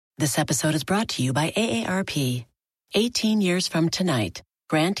This episode is brought to you by AARP. 18 years from tonight,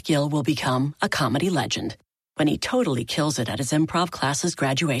 Grant Gill will become a comedy legend when he totally kills it at his improv class's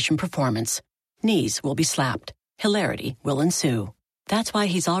graduation performance. Knees will be slapped. Hilarity will ensue. That's why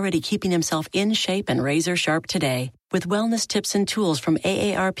he's already keeping himself in shape and razor sharp today with wellness tips and tools from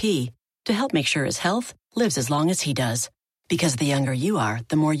AARP to help make sure his health lives as long as he does. Because the younger you are,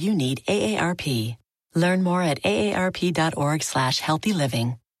 the more you need AARP. Learn more at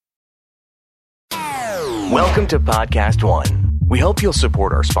aarp.org/healthyliving. Welcome to Podcast One. We hope you'll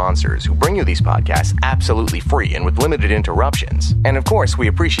support our sponsors who bring you these podcasts absolutely free and with limited interruptions. And of course, we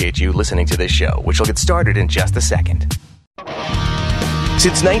appreciate you listening to this show, which will get started in just a second.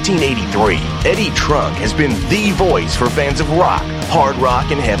 Since 1983, Eddie Trunk has been the voice for fans of rock, hard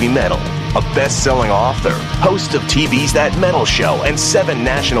rock, and heavy metal. A best-selling author, host of TV's That Metal Show and 7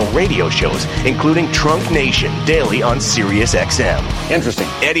 national radio shows, including Trunk Nation daily on Sirius XM. Interesting.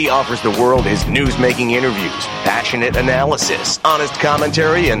 Eddie offers the world his news-making interviews, passionate analysis, honest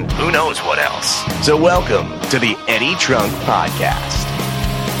commentary, and who knows what else. So welcome to the Eddie Trunk Podcast.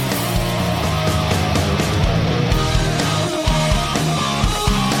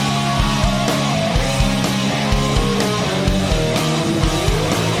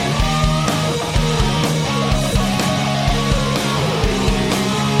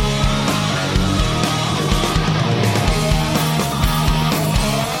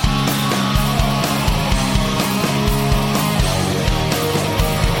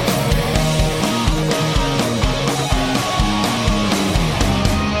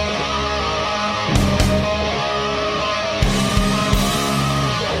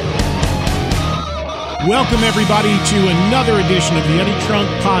 Welcome, everybody, to another edition of the Eddie Trunk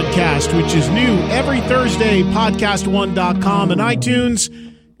Podcast, which is new every Thursday, podcast1.com and iTunes.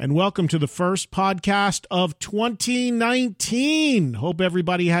 And welcome to the first podcast of 2019. Hope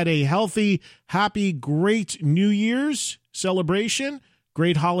everybody had a healthy, happy, great New Year's celebration.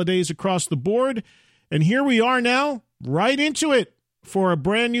 Great holidays across the board. And here we are now, right into it for a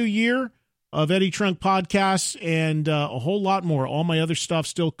brand new year of Eddie Trunk Podcasts and a whole lot more. All my other stuff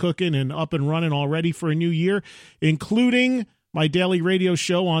still cooking and up and running already for a new year, including my daily radio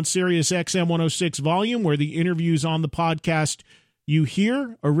show on Sirius XM 106 Volume, where the interviews on the podcast you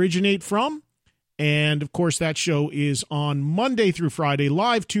hear originate from. And, of course, that show is on Monday through Friday,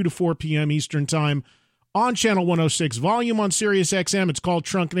 live 2 to 4 p.m. Eastern Time on Channel 106 Volume on Sirius XM. It's called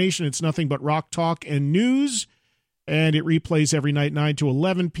Trunk Nation. It's nothing but rock talk and news. And it replays every night, 9 to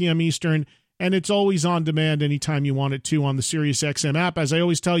 11 p.m. Eastern. And it's always on demand anytime you want it to on the SiriusXM app. As I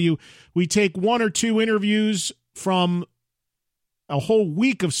always tell you, we take 1 or 2 interviews from a whole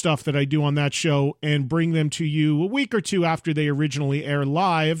week of stuff that I do on that show and bring them to you a week or 2 after they originally air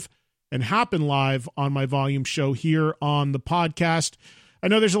live and happen live on my volume show here on the podcast. I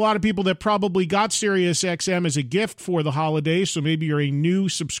know there's a lot of people that probably got SiriusXM as a gift for the holidays, so maybe you're a new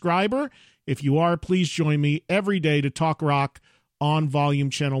subscriber. If you are, please join me every day to talk rock on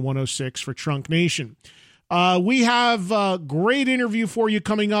Volume Channel 106 for Trunk Nation. We have a great interview for you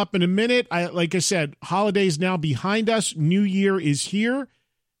coming up in a minute. Like I said, holidays now behind us. New Year is here.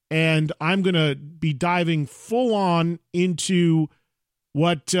 And I'm going to be diving full on into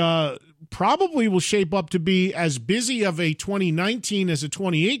what probably will shape up to be as busy of a 2019 as a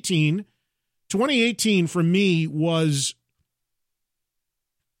 2018. 2018 for me was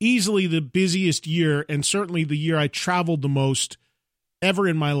easily the busiest year and certainly the year I traveled the most ever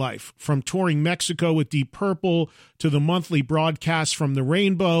in my life, from touring Mexico with Deep Purple to the monthly broadcasts from the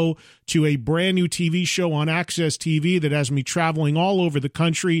Rainbow to a brand new TV show on Access TV that has me traveling all over the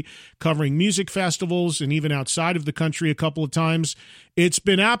country, covering music festivals and even outside of the country a couple of times. It's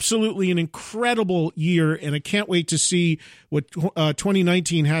been absolutely an incredible year, and I can't wait to see what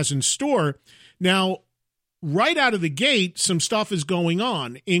 2019 has in store. Now, right out of the gate, some stuff is going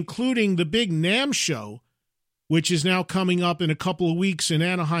on, including the big NAMM show, which is now coming up in a couple of weeks in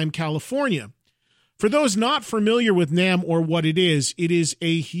Anaheim, California. For those not familiar with NAMM or what it is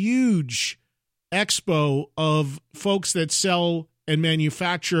a huge expo of folks that sell and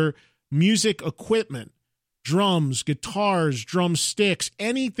manufacture music equipment, drums, guitars, drumsticks,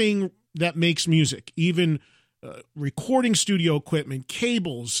 anything that makes music, even recording studio equipment,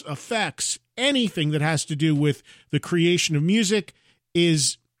 cables, effects, anything that has to do with the creation of music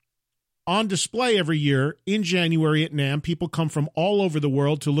is on display every year in January at NAMM. People come from all over the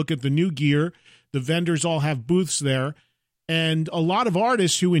world to look at the new gear. The vendors all have booths there. And a lot of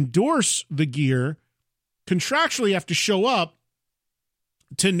artists who endorse the gear contractually have to show up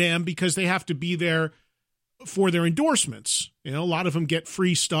to NAMM because they have to be there for their endorsements. You know, a lot of them get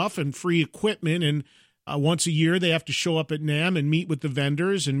free stuff and free equipment, and Once a year, they have to show up at NAMM and meet with the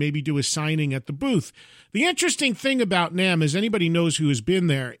vendors and maybe do a signing at the booth. The interesting thing about NAMM, as anybody knows who has been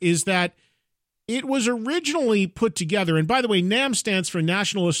there, is that it was originally put together, and by the way, NAMM stands for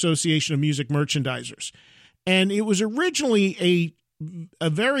National Association of Music Merchandisers, and it was originally a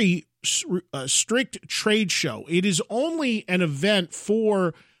very strict trade show. It is only an event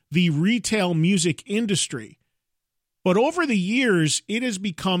for the retail music industry. But over the years, it has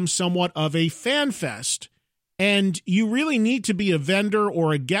become somewhat of a fan fest, and you really need to be a vendor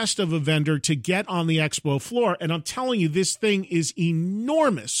or a guest of a vendor to get on the expo floor. And I'm telling you, this thing is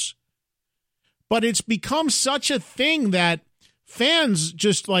enormous. But it's become such a thing that fans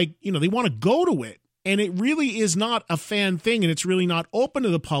just they want to go to it. And it really is not a fan thing, and it's really not open to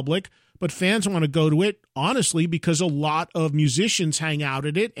the public. But fans want to go to it, honestly, because a lot of musicians hang out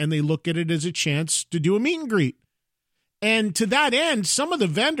at it, and they look at it as a chance to do a meet and greet. And to that end, some of the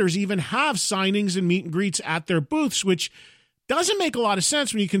vendors even have signings and meet and greets at their booths, which doesn't make a lot of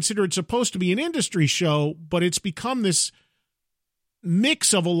sense when you consider it's supposed to be an industry show, but it's become this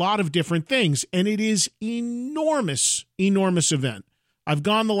mix of a lot of different things. And it is enormous event. I've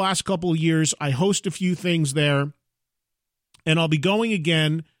gone the last couple of years. I host a few things there, and I'll be going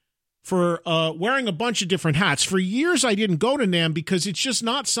again for wearing a bunch of different hats. For years, I didn't go to NAMM because it's just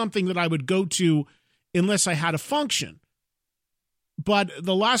not something that I would go to unless I had a function. But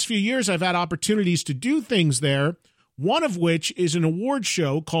the last few years, I've had opportunities to do things there, one of which is an award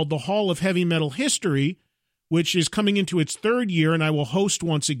show called the Hall of Heavy Metal History, which is coming into its third year, and I will host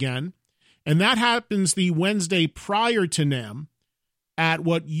once again. And that happens the Wednesday prior to NAMM at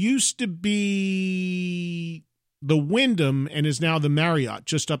what used to be the Wyndham and is now the Marriott,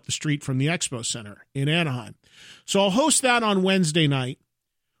 just up the street from the Expo Center in Anaheim. So I'll host that on Wednesday night.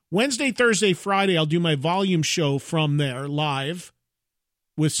 Wednesday, Thursday, Friday, I'll do my volume show from there live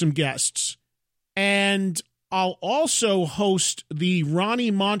with some guests. And I'll also host the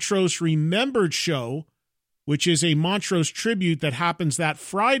Ronnie Montrose Remembered Show, which is a Montrose tribute that happens that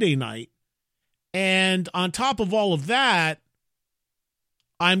Friday night. And on top of all of that,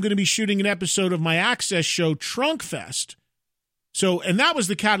 I'm going to be shooting an episode of my Access show, Trunk Fest. So, and that was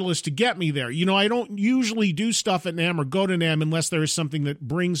the catalyst to get me there. I don't usually do stuff at NAMM or go to NAMM unless there is something that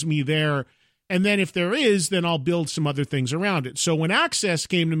brings me there. And then if there is, then I'll build some other things around it. So when Access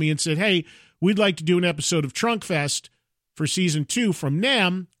came to me and said, hey, we'd like to do an episode of Trunk Fest for season 2 from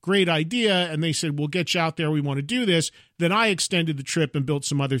NAMM, great idea. And they said, we'll get you out there. We want to do this. Then I extended the trip and built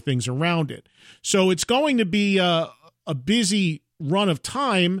some other things around it. So it's going to be a busy run of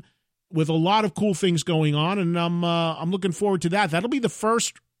time with a lot of cool things going on, and I'm looking forward to that. That'll be the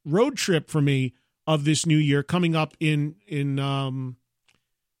first road trip for me of this new year, coming up in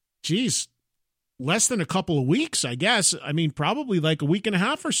less than a couple of weeks, I guess. I mean, probably like a week and a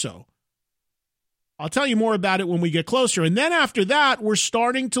half or so. I'll tell you more about it when we get closer. And then after that, we're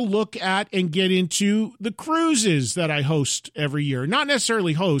starting to look at and get into the cruises that I host every year. Not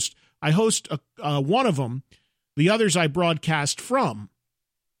necessarily host. I host one of them. The others I broadcast from.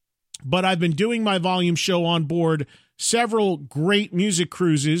 But I've been doing my volume show on board several great music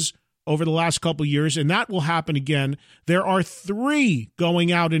cruises over the last couple of years, and that will happen again. There are 3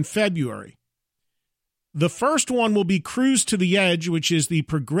 going out in February. The first one will be Cruise to the Edge, which is the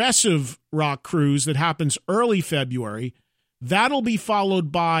progressive rock cruise that happens early February. That'll be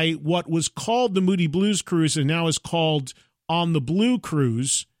followed by what was called the Moody Blues Cruise and now is called On the Blue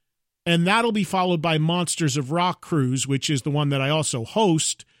Cruise. And that'll be followed by Monsters of Rock Cruise, which is the one that I also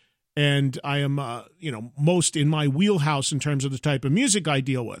host. And I am, most in my wheelhouse in terms of the type of music I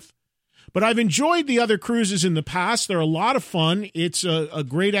deal with. But I've enjoyed the other cruises in the past. They're a lot of fun. It's a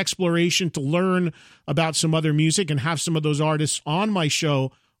great exploration to learn about some other music and have some of those artists on my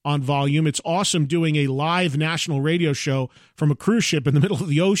show on volume. It's awesome doing a live national radio show from a cruise ship in the middle of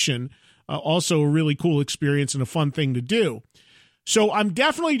the ocean. Also a really cool experience and a fun thing to do. So I'm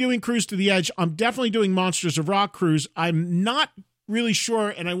definitely doing Cruise to the Edge. I'm definitely doing Monsters of Rock Cruise. I'm not really sure,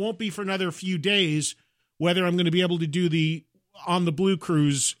 and I won't be for another few days, whether I'm going to be able to do the On the Blue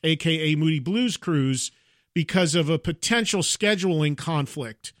Cruise, a.k.a. Moody Blues Cruise, because of a potential scheduling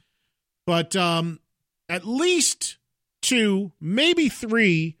conflict. But at least 2, maybe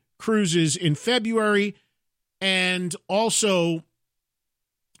 3 cruises in February, and also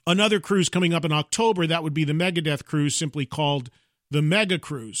another cruise coming up in October. That would be the Megadeth cruise, simply called the Mega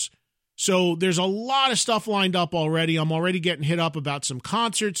Cruise. So there's a lot of stuff lined up already. I'm already getting hit up about some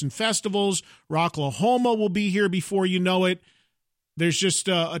concerts and festivals. Rocklahoma will be here before you know it. There's just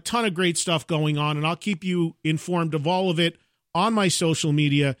a ton of great stuff going on, and I'll keep you informed of all of it on my social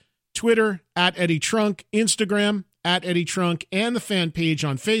media, Twitter, @Eddie Trunk, Instagram, at Eddie Trunk and the fan page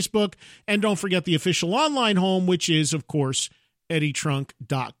on Facebook. And don't forget the official online home, which is, of course,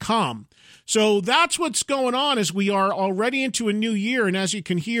 eddietrunk.com. So that's what's going on as we are already into a new year. And as you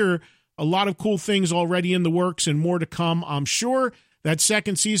can hear, a lot of cool things already in the works and more to come, I'm sure. That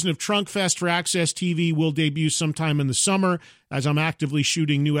second season of Trunk Fest for Access TV will debut sometime in the summer as I'm actively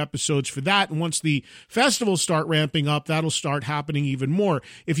shooting new episodes for that. And once the festivals start ramping up, that'll start happening even more.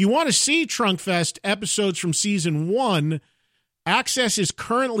 If you want to see Trunk Fest episodes from season 1, Access is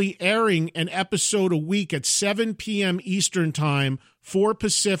currently airing an episode a week at 7 p.m. Eastern Time, 4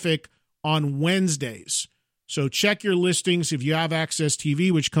 Pacific on Wednesdays. So check your listings if you have Access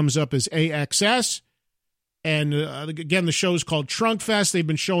TV, which comes up as AXS. And again, the show is called Trunk Fest. They've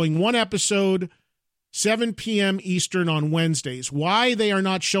been showing one episode, 7 p.m. Eastern on Wednesdays. Why they are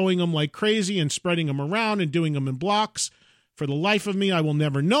not showing them like crazy and spreading them around and doing them in blocks, for the life of me, I will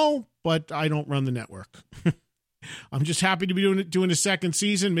never know, but I don't run the network. I'm just happy to be doing a second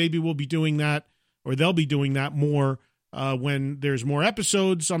season. Maybe we'll be doing that, or they'll be doing that more when there's more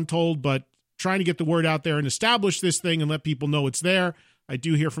episodes, I'm told, but trying to get the word out there and establish this thing and let people know it's there. I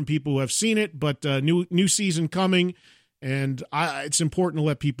do hear from people who have seen it, but new season coming, and it's important to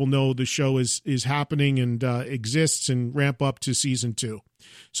let people know the show is happening and exists and ramp up to season 2.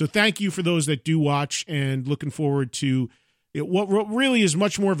 So thank you for those that do watch, and looking forward to it, what really is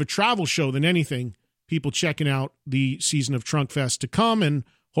much more of a travel show than anything, people checking out the season of Trunk Fest to come, and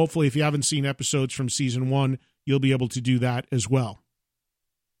hopefully if you haven't seen episodes from season 1, you'll be able to do that as well.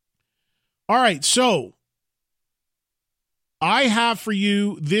 All right, so I have for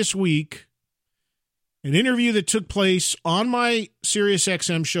you this week an interview that took place on my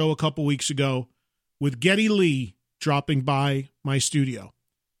SiriusXM show a couple weeks ago with Geddy Lee dropping by my studio.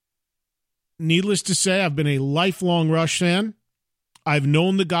 Needless to say, I've been a lifelong Rush fan. I've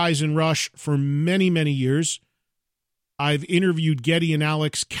known the guys in Rush for many, many years. I've interviewed Geddy and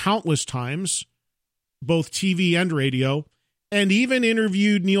Alex countless times, both TV and radio, and even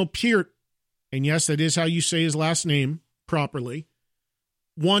interviewed Neil Peart. And yes, that is how you say his last name properly.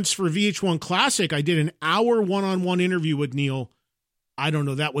 Once for VH1 Classic, I did an hour one-on-one interview with Neil. I don't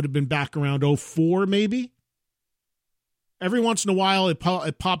know, that would have been back around 2004 maybe. Every once in a while it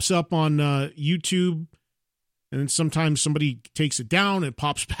pops up on YouTube, and then sometimes somebody takes it down, it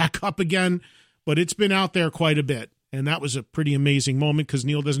pops back up again, but it's been out there quite a bit. And that was a pretty amazing moment because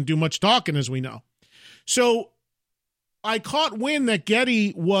Neil doesn't do much talking, as we know. So I caught wind that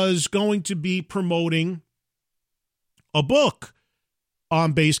Geddy was going to be promoting a book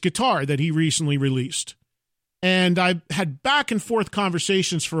on bass guitar that he recently released. And I had back and forth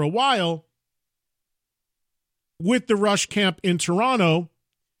conversations for a while with the Rush camp in Toronto.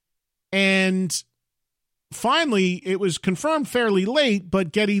 And finally, it was confirmed fairly late,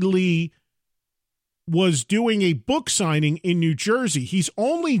 but Geddy Lee was doing a book signing in New Jersey. He's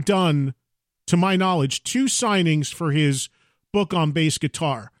only done, to my knowledge, 2 signings for his book on bass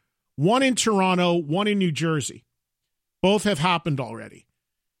guitar. One in Toronto, one in New Jersey. Both have happened already.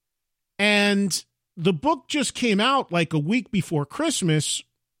 And the book just came out like a week before Christmas,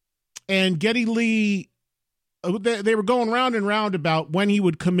 and Geddy Lee, they were going round and round about when he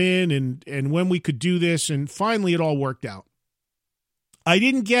would come in and when we could do this, and finally it all worked out. I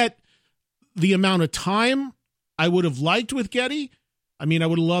didn't get the amount of time I would have liked with Geddy. I mean, I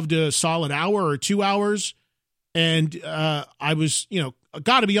would have loved a solid hour or 2 hours, and I was,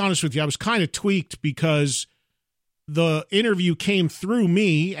 got to be honest with you, I was kind of tweaked because the interview came through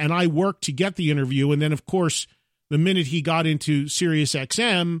me, and I worked to get the interview. And then, of course, the minute he got into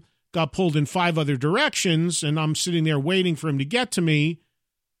SiriusXM, got pulled in 5 other directions, and I'm sitting there waiting for him to get to me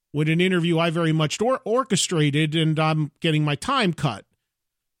with an interview I very much orchestrated, and I'm getting my time cut.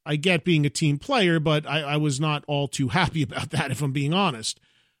 I get being a team player, but I was not all too happy about that, if I'm being honest.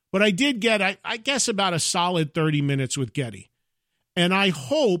 But I did get, I guess, about a solid 30 minutes with Geddy. And I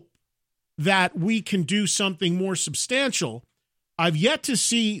hope that we can do something more substantial. I've yet to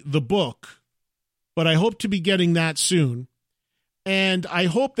see the book, but I hope to be getting that soon. And I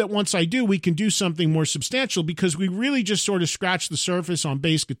hope that once I do, we can do something more substantial, because we really just sort of scratched the surface on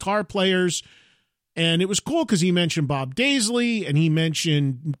bass guitar players. And it was cool because he mentioned Bob Daisley and he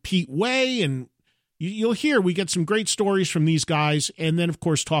mentioned Pete Way. And you'll hear we get some great stories from these guys. And then, of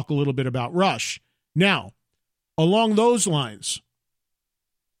course, talk a little bit about Rush. Now, along those lines,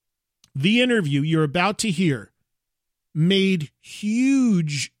 the interview you're about to hear made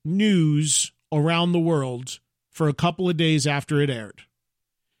huge news around the world for a couple of days after it aired.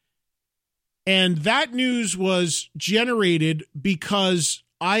 And that news was generated because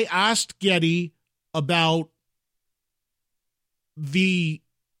I asked Geddy about the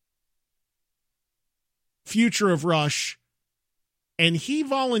future of Rush, and he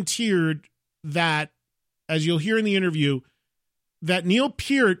volunteered that, as you'll hear in the interview, that Neil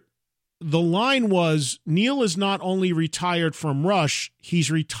Peart, the line was, Neil is not only retired from Rush, he's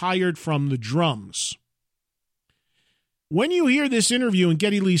retired from the drums. When you hear this interview and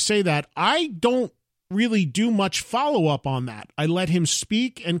Geddy Lee say that, I don't really do much follow-up on that. I let him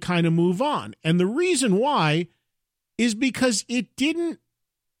speak and kind of move on. And the reason why is because it didn't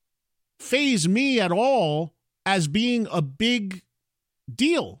faze me at all as being a big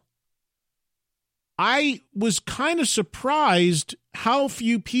deal. I was kind of surprised how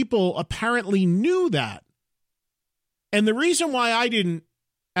few people apparently knew that. And the reason why I didn't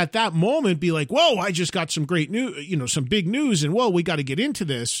at that moment be like, whoa, I just got some great news, some big news, and whoa, we got to get into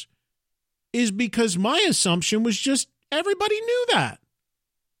this, is because my assumption was just everybody knew that.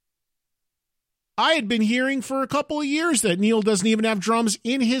 I had been hearing for a couple of years that Neil doesn't even have drums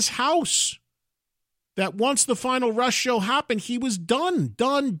in his house. That once the final Rush show happened, he was done.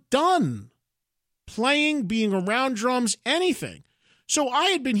 Playing, being around drums, anything. So I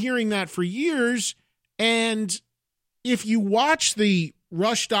had been hearing that for years, and if you watch the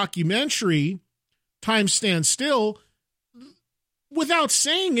Rush documentary, Time Stands Still, without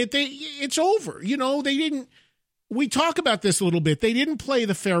saying it, it's over. They didn't, we talk about this a little bit, they didn't play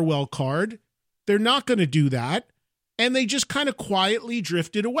the farewell card. They're not going to do that. And they just kind of quietly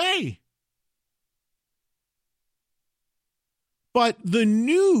drifted away. But the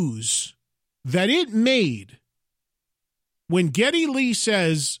news that it made when Geddy Lee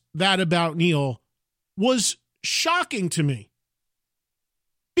says that about Neil was shocking to me.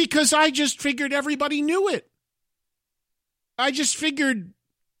 Because I just figured everybody knew it. I just figured,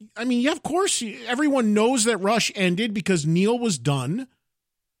 of course, everyone knows that Rush ended because Neil was done.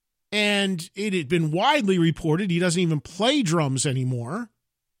 And it had been widely reported he doesn't even play drums anymore.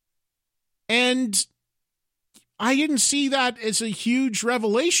 And I didn't see that as a huge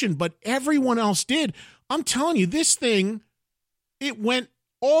revelation, but everyone else did. I'm telling you, this thing, it went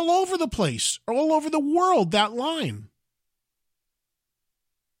all over the place, all over the world, that line.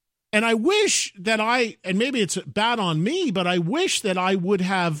 And I wish that and maybe it's bad on me, but I wish that I would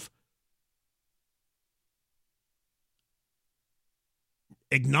have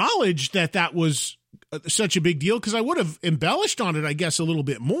acknowledged that was such a big deal, because I would have embellished on it, I guess, a little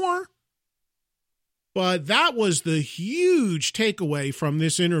bit more. But that was the huge takeaway from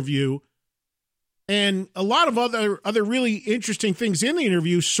this interview. And a lot of other really interesting things in the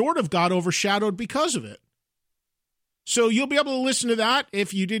interview sort of got overshadowed because of it. So you'll be able to listen to that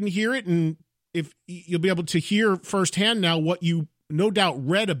if you didn't hear it, and if you'll be able to hear firsthand now what you no doubt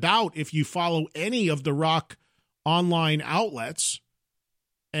read about if you follow any of the rock online outlets.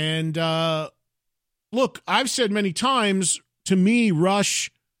 And look, I've said many times, to me,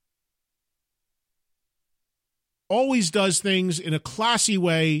 Rush always does things in a classy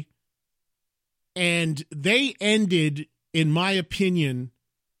way, and they ended, in my opinion,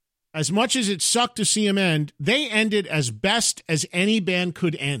 as much as it sucked to see them end, they ended as best as any band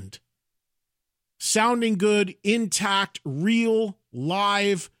could end. Sounding good, intact, real,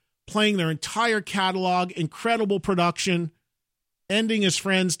 live, playing their entire catalog, incredible production, ending as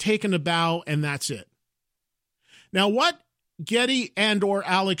friends, taking a bow, and that's it. Now, what Geddy and or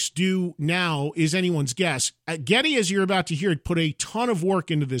Alex do now is anyone's guess. Geddy, as you're about to hear, put a ton of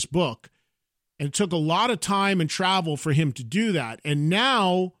work into this book, and it took a lot of time and travel for him to do that. And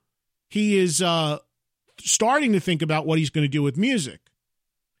now he is starting to think about what he's going to do with music.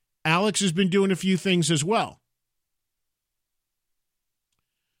 Alex has been doing a few things as well.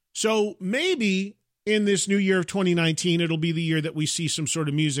 So maybe in this new year of 2019, it'll be the year that we see some sort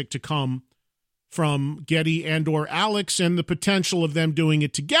of music to come from Geddy and or Alex, and the potential of them doing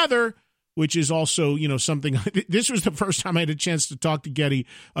it together, which is also, something. This was the first time I had a chance to talk to Geddy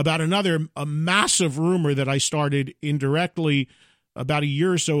about a massive rumor that I started indirectly about a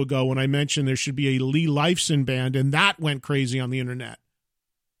year or so ago when I mentioned there should be a Lee Lifeson band, and that went crazy on the internet.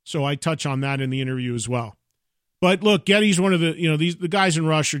 So I touch on that in the interview as well. But look, Geddy's one of the, the guys in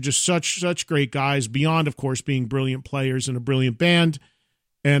Rush are just such great guys, beyond, of course, being brilliant players and a brilliant band.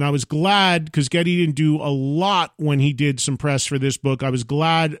 And I was glad, because Geddy didn't do a lot when he did some press for this book. I was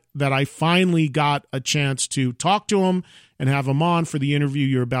glad that I finally got a chance to talk to him and have him on for the interview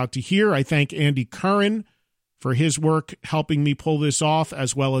you're about to hear. I thank Andy Curran for his work helping me pull this off,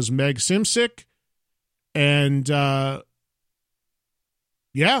 as well as Meg Simsick. And,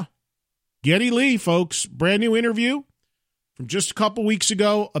 Geddy Lee, folks, brand new interview from just a couple weeks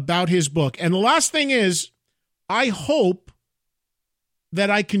ago about his book. And the last thing is, I hope that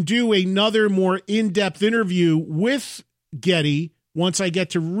I can do another more in-depth interview with Geddy once I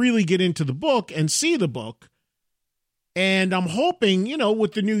get to really get into the book and see the book. And I'm hoping,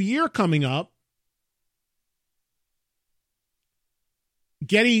 with the new year coming up,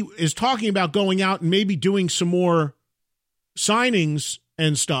 Geddy is talking about going out and maybe doing some more signings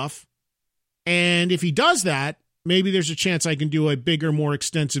and stuff. And if he does that, maybe there's a chance I can do a bigger, more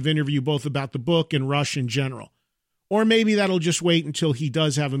extensive interview both about the book and Rush in general. Or maybe that'll just wait until he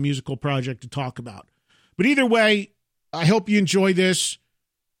does have a musical project to talk about. But either way, I hope you enjoy this.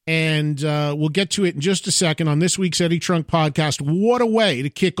 And we'll get to it in just a second on this week's Eddie Trunk Podcast. What a way to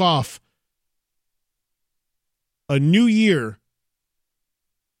kick off a new year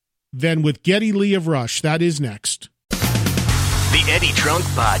than with Geddy Lee of Rush. That is next. The Eddie Trunk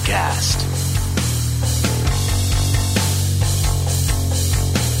Podcast.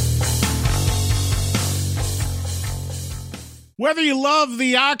 Whether you love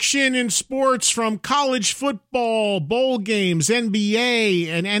the action in sports from college football, bowl games, NBA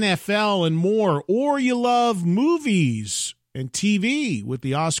and NFL and more, or you love movies and TV with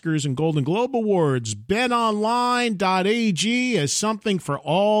the Oscars and Golden Globe Awards, betonline.ag has something for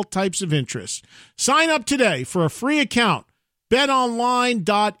all types of interests. Sign up today for a free account, betonline.ag,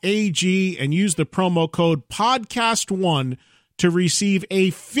 and use the promo code podcast1 to receive a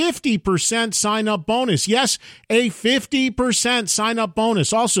 50% sign-up bonus. Yes, a 50% sign-up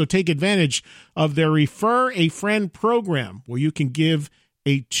bonus. Also, take advantage of their Refer a Friend program, where you can give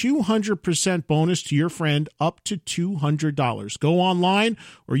a 200% bonus to your friend up to $200. Go online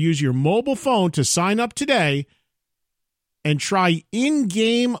or use your mobile phone to sign up today and try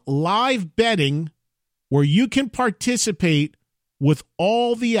in-game live betting, where you can participate with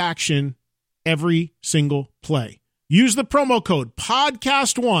all the action every single play. Use the promo code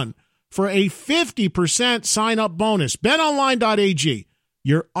podcast1 for a 50% sign-up bonus. BetOnline.ag,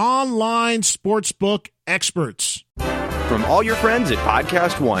 your online sportsbook experts. From all your friends at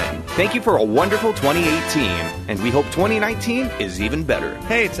Podcast One, thank you for a wonderful 2018, and we hope 2019 is even better.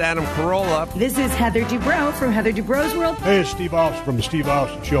 Hey, it's Adam Carolla. This is Heather Dubrow from Heather Dubrow's World. Hey, it's Steve Austin from The Steve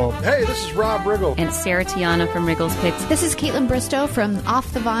Austin Show. Hey, this is Rob Riggle. And Sarah Tiana from Wriggles Picks. This is Caitlin Bristow from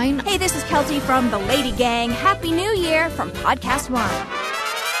Off the Vine. Hey, this is Kelty from The Lady Gang. Happy New Year from Podcast One.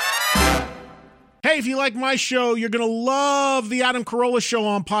 Hey, if you like my show, you're going to love the Adam Carolla Show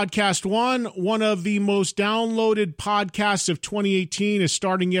on Podcast One. One of the most downloaded podcasts of 2018 is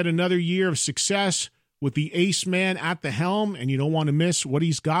starting yet another year of success with the ace man at the helm, and you don't want to miss what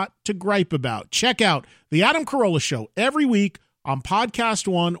he's got to gripe about. Check out the Adam Carolla Show every week on Podcast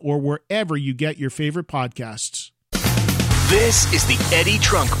One or wherever you get your favorite podcasts. This is the Eddie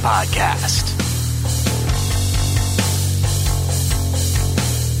Trunk Podcast.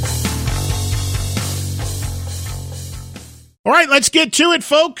 All right, let's get to it,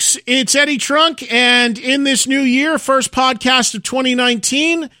 folks. It's Eddie Trunk, and in this new year, first podcast of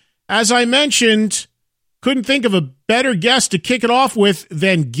 2019, as I mentioned, couldn't think of a better guest to kick it off with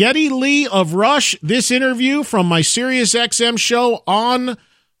than Geddy Lee of Rush. This interview from my SiriusXM show on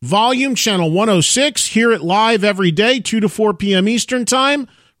Volume, Channel 106. Hear it live every day, 2 to 4 p.m. Eastern Time.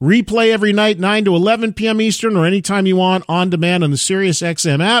 Replay every night, 9 to 11 p.m. Eastern, or anytime you want, on demand on the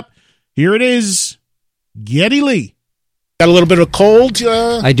SiriusXM app. Here it is, Geddy Lee. Got a little bit of cold?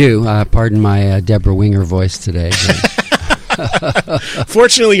 I do. Pardon my Deborah Winger voice today.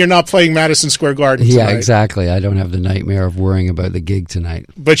 Fortunately, you're not playing Madison Square Garden tonight. Yeah, exactly. I don't have the nightmare of worrying about the gig tonight.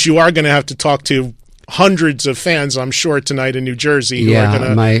 But you are going to have to talk to hundreds of fans, I'm sure, tonight in New Jersey. Who are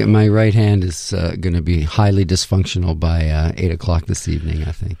gonna... my right hand is going to be highly dysfunctional by 8 o'clock this evening,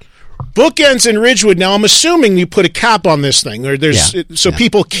 I think. Bookends in Ridgewood. Now, I'm assuming you put a cap on this thing, or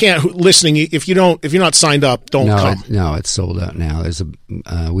people can't listening. If you're not signed up, don't come. No, it's sold out now.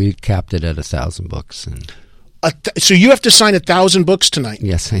 We capped it at 1,000 books, and so you have to sign 1,000 books tonight.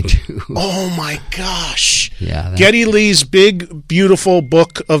 Yes, I do. Oh my gosh! Yeah, Geddy Lee's big, beautiful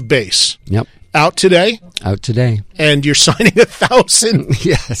book of bass. Yep. Out today. And you're signing 1,000.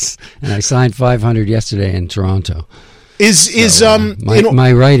 Yes, and I signed 500 yesterday in Toronto.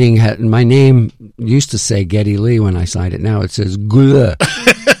 My writing my name used to say Geddy Lee when I signed it. Now it says Gula.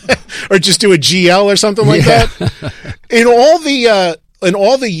 Or just do a GL or something like that. In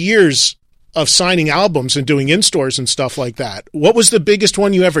all the years of signing albums and doing in-stores and stuff like that, what was the biggest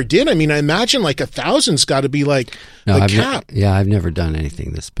one you ever did? I mean, I imagine like 1,000's got to be like a cap. I've never done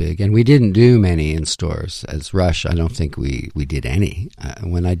anything this big. And we didn't do many in-stores. As Rush, I don't think we did any.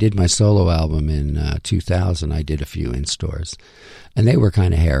 When I did my solo album in 2000, I did a few in-stores. And they were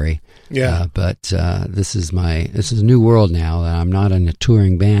kind of hairy. Yeah. But this is a new world now. I'm not in a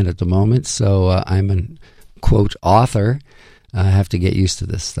touring band at the moment, so I'm a, quote, author. I have to get used to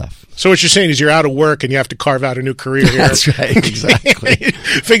this stuff. So what you're saying is you're out of work and you have to carve out a new career here. That's right, exactly.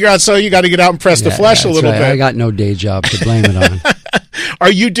 Figure out, so you got to get out and press the flesh a little bit. I got no day job to blame it on.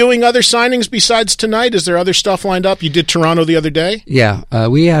 Are you doing other signings besides tonight? Is there other stuff lined up? You did Toronto the other day? Yeah,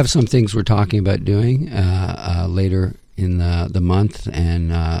 we have some things we're talking about doing later in the month,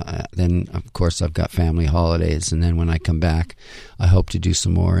 and then, of course, I've got family holidays, and then when I come back, I hope to do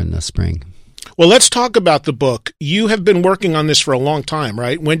some more in the spring. Well, let's talk about the book. You have been working on this for a long time,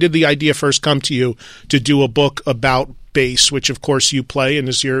 right? When did the idea first come to you to do a book about bass, which, of course, you play and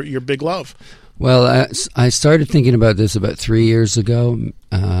is your big love? Well, I started thinking about this about 3 years ago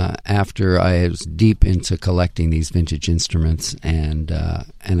after I was deep into collecting these vintage instruments, and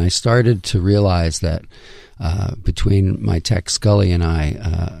I started to realize that between my tech Scully and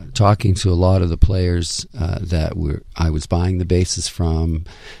I, talking to a lot of the players that I was buying the basses from,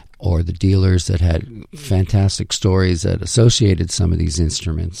 or the dealers that had fantastic stories that associated some of these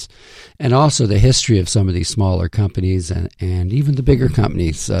instruments, and also the history of some of these smaller companies and even the bigger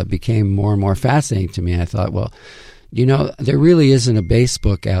companies became more and more fascinating to me. I thought, well, there really isn't a bass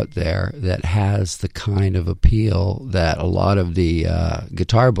book out there that has the kind of appeal that a lot of the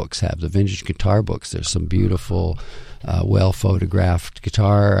guitar books have, the vintage guitar books. There's some beautiful, well-photographed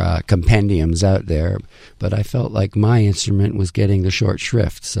guitar compendiums out there, but I felt like my instrument was getting the short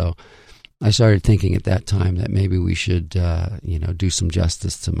shrift. So I started thinking at that time that maybe we should, do some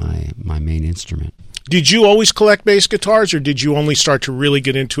justice to my main instrument. Did you always collect bass guitars, or did you only start to really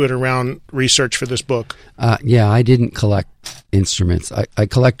get into it around research for this book? Yeah, I didn't collect instruments. I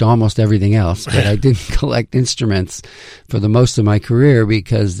collect almost everything else, but I didn't collect instruments for the most of my career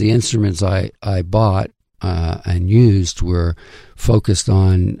because the instruments I bought and used were focused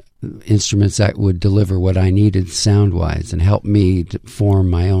on instruments that would deliver what I needed sound-wise and help me to form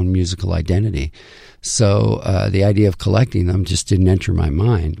my own musical identity. So the idea of collecting them just didn't enter my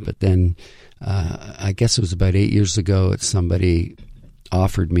mind. But then I guess it was about 8 years ago that somebody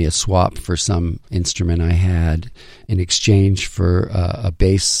offered me a swap for some instrument I had in exchange for a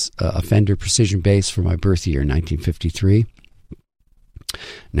bass, a Fender Precision bass for my birth year, 1953.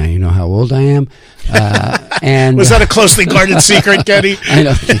 Now you know how old I am. And was that a closely guarded secret, Geddy? I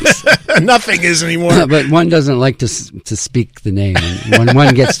don't think so. Nothing is anymore. But one doesn't like to speak the name. And when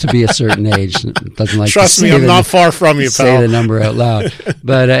one gets to be a certain age, doesn't like Trust to me, say I'm not far from you, pal. Say the number out loud.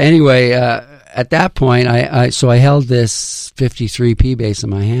 But anyway, at that point, I held this 53P bass in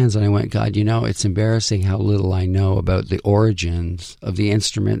my hands, and I went, God, it's embarrassing how little I know about the origins of the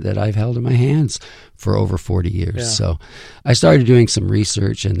instrument that I've held in my hands for over 40 years. Yeah. So I started doing some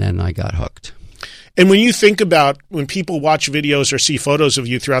research, and then I got hooked. And when you think about when people watch videos or see photos of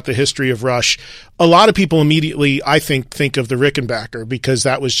you throughout the history of Rush, a lot of people immediately, I think of the Rickenbacker, because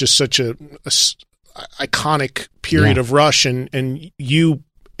that was just such a iconic period of Rush and you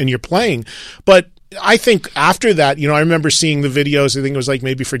and your playing. But I think after that, I remember seeing the videos. I think it was like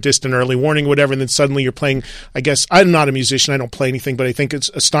maybe for Distant Early Warning, whatever. And then suddenly you're playing, I guess, I'm not a musician. I don't play anything, but I think it's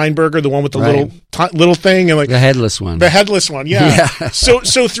a Steinberger, the one with the little thing. And like the headless one. The headless one, yeah.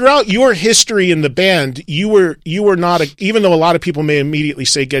 So throughout your history in the band, you were not, even though a lot of people may immediately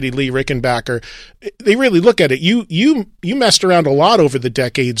say Geddy Lee, Rickenbacker, they really look at it. You messed around a lot over the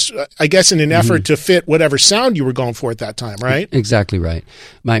decades, I guess, in an effort to fit whatever sound you were going for at that time, right? Exactly right.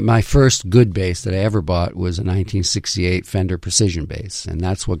 My first good bass that I ever bought was a 1968 Fender Precision bass, and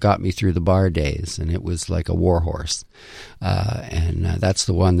that's what got me through the bar days, and it was like a warhorse. And that's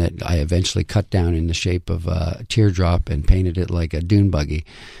the one that I eventually cut down in the shape of a teardrop and painted it like a dune buggy,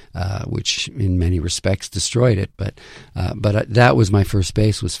 which in many respects destroyed it. But that was my first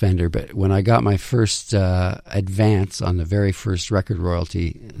bass, was Fender. But when I got my first advance on the very first record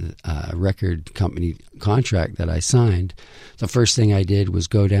company contract that I signed, the first thing I did was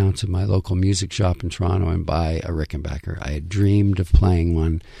go down to my local music shop in Toronto and buy a Rickenbacker. I had dreamed of playing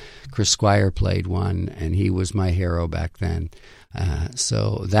one. Chris Squire played one, and he was my hero back then.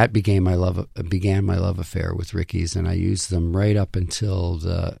 So that began my love affair with Rickies, and I used them right up until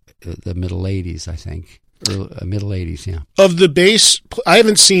the middle 80s, I think. Middle 80s, yeah. Of the bass, I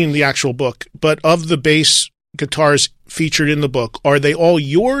haven't seen the actual book, but of the bass guitars featured in the book, are they all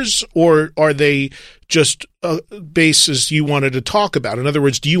yours, or are they just basses you wanted to talk about? In other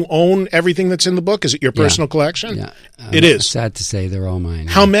words, do you own everything that's in the book? Is it your personal collection? Yeah. It is. Sad to say, they're all mine.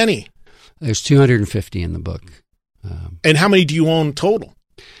 How many? There's 250 in the book. And how many do you own total?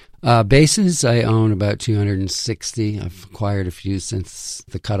 Basses, I own about 260. I've acquired a few since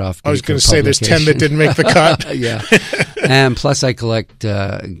the cutoff. I was going to say there's 10 that didn't make the cut. Yeah. And plus I collect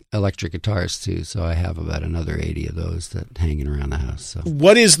electric guitars too, so I have about another 80 of those that hanging around the house. So.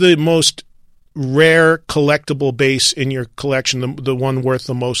 What is the most rare collectible bass in your collection, the one worth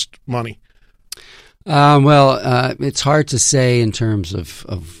the most money? It's hard to say in terms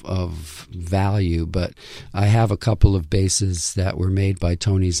of value, but I have a couple of basses that were made by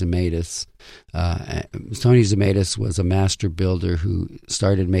Tony Zamatis. Tony Zamatis was a master builder who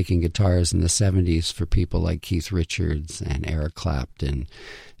started making guitars in the 70s for people like Keith Richards and Eric Clapton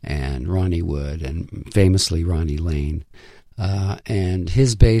and Ronnie Wood and famously Ronnie Lane. And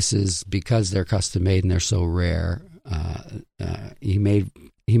his basses, because they're custom made and they're so rare, he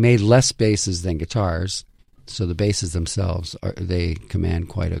made less basses than guitars, so the basses themselves they command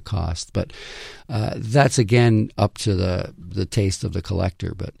quite a cost. But that's again up to the taste of the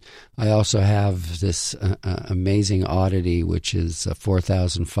collector. But I also have this amazing oddity, which is a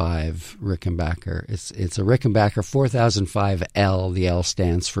 4005 Rickenbacker. It's a Rickenbacker 4005L. The L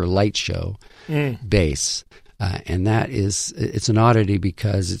stands for light show bass. And it's an oddity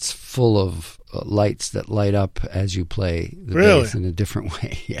because it's full of lights that light up as you play the bass in a different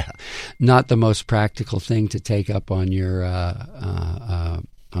way. Yeah, not the most practical thing to take up on your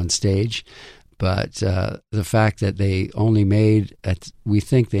on stage, but the fact that we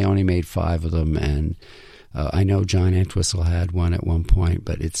think they only made 5 of them, and I know John Entwistle had one at one point,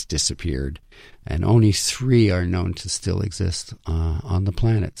 but it's disappeared, and only 3 are known to still exist on the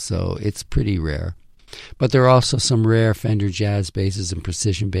planet. So it's pretty rare. But there are also some rare Fender jazz basses and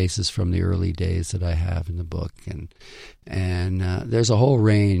precision basses from the early days that I have in the book, and there's a whole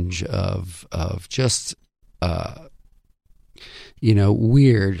range of just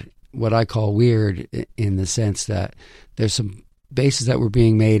weird, what I call weird, in the sense that there's some basses that were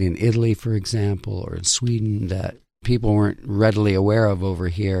being made in Italy, for example, or in Sweden that people weren't readily aware of over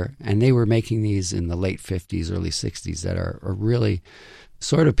here, and they were making these in the late 50s, early 60s that are really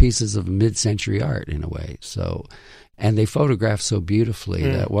sort of pieces of mid-century art in a way. So, and they photographed so beautifully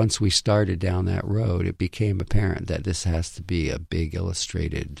that once we started down that road, it became apparent that this has to be a big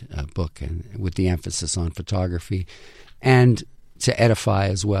illustrated book, and with the emphasis on photography. And to edify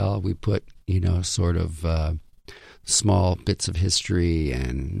as well, we put, sort of small bits of history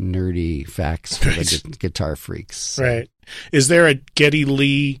and nerdy facts for the guitar freaks. Right. Is there a Geddy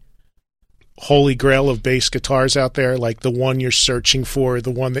Lee holy grail of bass guitars out there, like the one you're searching for, the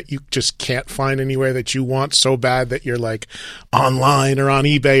one that you just can't find anywhere, that you want so bad that you're like online or on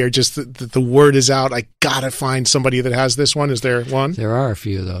eBay, or just the word is out, I gotta find somebody that has this one? Is there one? There are a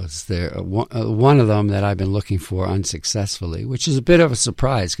few of those. One of them that I've been looking for unsuccessfully, which is a bit of a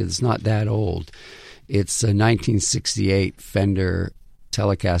surprise because it's not that old. It's a 1968 Fender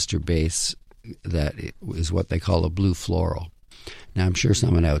Telecaster bass that is what they call a blue floral. Now, I'm sure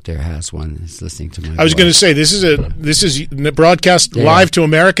someone out there has one that's listening to my I was going to say, this is broadcast live to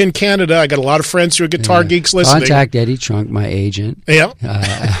America and Canada. I got a lot of friends who are guitar geeks listening. Contact Eddie Trunk, my agent. Yeah.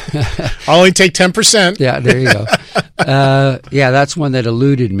 I'll only take 10%. Yeah, there you go. That's one that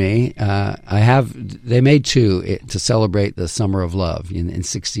eluded me. They made 2 to celebrate the Summer of Love. In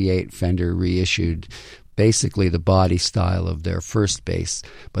 68, Fender reissued basically the body style of their first bass,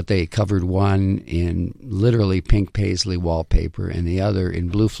 but they covered one in literally pink paisley wallpaper and the other in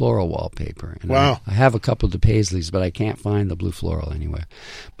blue floral wallpaper. And wow. I have a couple of the paisleys, but I can't find the blue floral anywhere.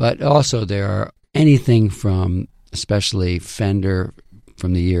 But also there are anything from, especially Fender,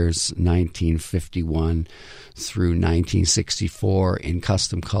 from the years 1951 through 1964 in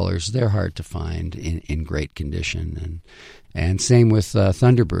custom colors. They're hard to find in great condition. And same with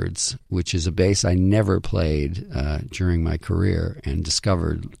Thunderbirds, which is a bass I never played during my career and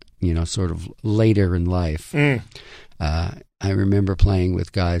discovered, sort of later in life. I remember playing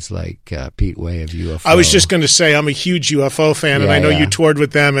with guys like Pete Way of UFO. I was just going to say, I'm a huge UFO fan, and I know you toured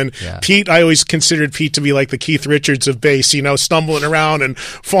with them. And Pete, I always considered Pete to be like the Keith Richards of bass, stumbling around and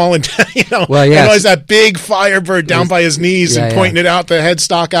falling down, Well, yes. And always that big Firebird down by his knees and pointing it out, the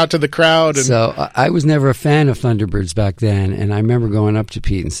headstock out to the crowd. And so I was never a fan of Thunderbirds back then, and I remember going up to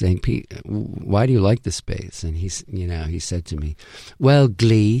Pete and saying, Pete, why do you like this bass? And he said to me, well,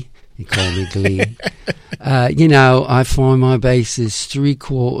 Glee. He called me Glee. I find my bass is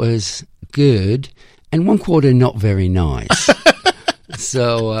 3/4 good and 1/4 not very nice.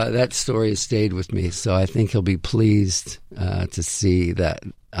 So that story has stayed with me. So I think he'll be pleased to see that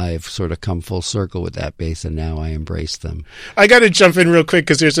I've sort of come full circle with that bass, and now I embrace them. I got to jump in real quick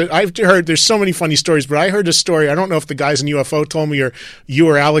because I've heard there's so many funny stories, but I heard a story. I don't know if the guys in UFO told me or you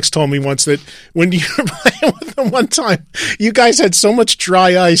or Alex told me once that when you were playing with them one time, you guys had so much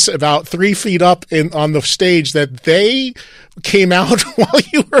dry ice about 3 feet up on the stage that they came out while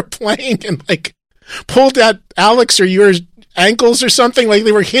you were playing and like pulled at Alex or yours. ankles or something? Like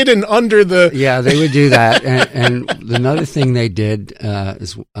they were hidden under the... Yeah, they would do that. And another thing they did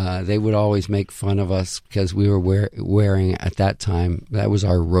is they would always make fun of us because we were wearing, at that time, that was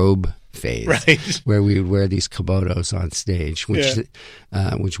our robe phase, right, where we would wear these kibotos on stage,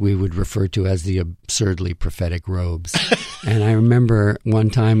 which we would refer to as the absurdly prophetic robes. And I remember one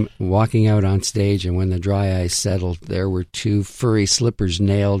time walking out on stage, and when the dry ice settled, there were two furry slippers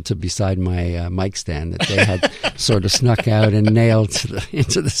nailed to beside my mic stand that they had sort of snuck out and nailed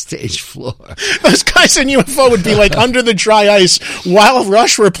into the stage floor. Those guys in UFO would be like under the dry ice while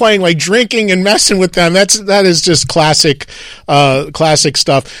Rush were playing, like drinking and messing with them. That is just classic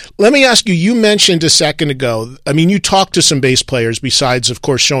stuff. Let me ask you, you mentioned a second ago, I mean, you talked to some bass players besides, of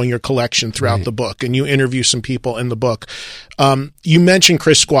course, showing your collection throughout the book, and you interview some people in the book. You mentioned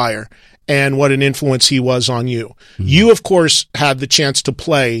Chris Squire and what an influence he was on you. Mm-hmm. You, of course, had the chance to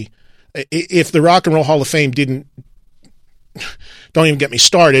play. If the Rock and Roll Hall of Fame didn't, don't even get me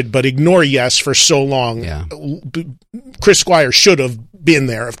started, but ignore Yes for so long. Yeah. Chris Squire should have been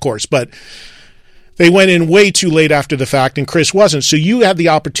there, of course, but they went in way too late after the fact, and Chris wasn't. So you had the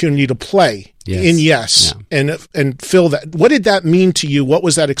opportunity to play in Yes and fill that. What did that mean to you? What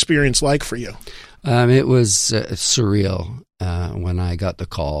was that experience like for you? It was surreal when I got the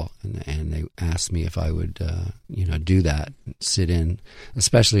call, and they asked me if I would, do that, sit in,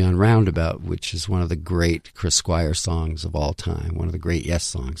 especially on Roundabout, which is one of the great Chris Squire songs of all time, one of the great Yes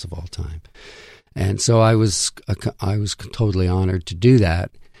songs of all time. And so I was totally honored to do that.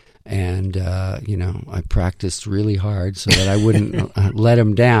 And, I practiced really hard so that I wouldn't let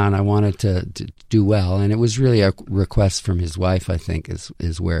him down. I wanted to do well. And it was really a request from his wife, I think,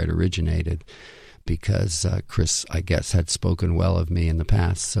 is where it originated, because Chris, I guess, had spoken well of me in the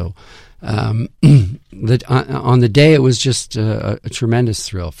past. So on the day, it was just a tremendous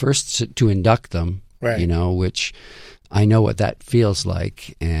thrill. First, to induct them, right, which I know what that feels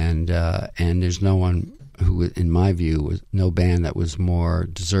like. And there's no one who, in my view, was no band that was more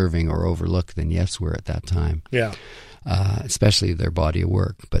deserving or overlooked than Yes were at that time. Yeah. Especially their body of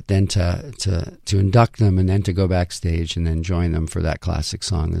work. But then to induct them and then to go backstage and then join them for that classic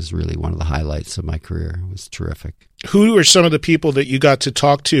song is really one of the highlights of my career. It was terrific. Who are some of the people that you got to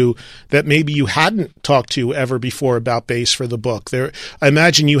talk to that maybe you hadn't talked to ever before about bass for the book? I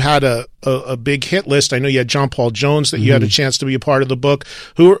imagine you had a big hit list. I know you had John Paul Jones that you had a chance to be a part of the book.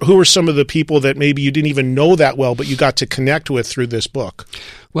 Who are some of the people that maybe you didn't even know that well, but you got to connect with through this book?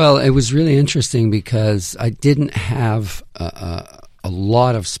 Well, it was really interesting because I didn't have a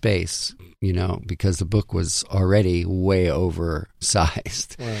lot of space, because the book was already way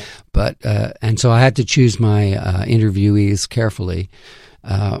oversized. Right. But and so I had to choose my interviewees carefully.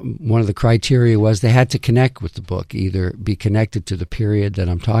 One of the criteria was they had to connect with the book, either be connected to the period that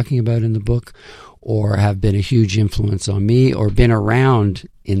I'm talking about in the book, or have been a huge influence on me, or been around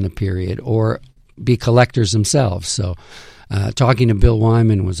in the period, or be collectors themselves. So talking to Bill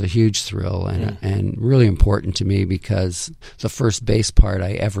Wyman was a huge thrill and really important to me, because the first bass part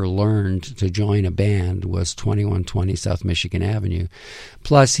I ever learned to join a band was 2120 South Michigan Avenue.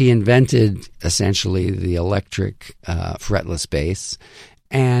 Plus, he invented essentially the electric fretless bass.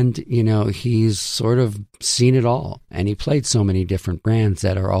 And, he's sort of seen it all. And he played so many different brands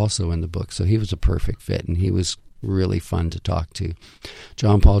that are also in the book. So he was a perfect fit, and he was really fun to talk to.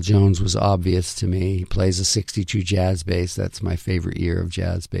 John Paul Jones was obvious to me. He plays a 62 jazz bass. That's my favorite year of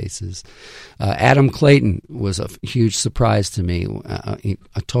jazz basses. Adam Clayton was a huge surprise to me.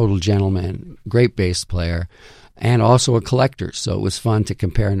 A total gentleman, great bass player, and also a collector. So it was fun to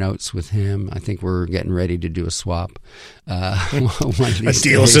compare notes with him. I think we're getting ready to do a swap. A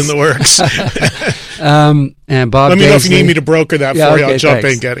deal's in the works. And Bob Let me Daisley, know if you need me to broker that for you. Okay, I'll jump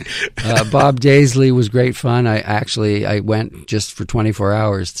in, Geddy. Bob Daisley was great fun. I went just for 24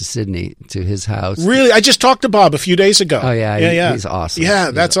 hours to Sydney, to his house. Really? I just talked to Bob a few days ago. Oh, yeah. He's awesome. Yeah,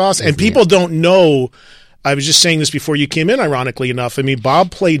 that's awesome. And people don't know. I was just saying this before you came in, ironically enough. I mean,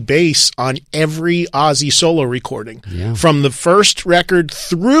 Bob played bass on every Ozzy solo recording, from the first record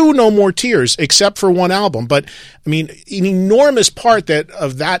through No More Tears, except for one album. But, I mean, an enormous part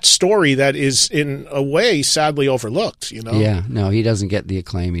of that story that is, in a way, sadly overlooked, Yeah, no, he doesn't get the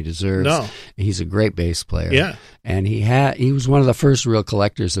acclaim he deserves. No. He's a great bass player. Yeah. And he was one of the first real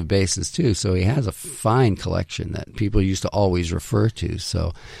collectors of basses, too. So he has a fine collection that people used to always refer to.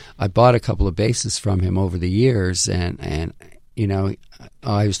 So I bought a couple of basses from him over the years, and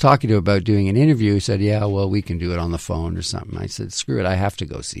I was talking to him about doing an interview. He said, yeah, well, we can do it on the phone or something. I said, screw it, I have to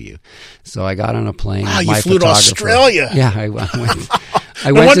go see you. So I got on a plane. Wow, with you my flew to photographer. Australia. Yeah, I went.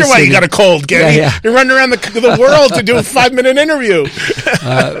 I wonder why you got a cold, Geddy. Yeah. You're running around the world to do a 5-minute interview.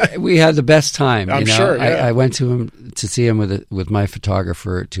 We had the best time. I'm sure. Yeah. I went to him to see him with my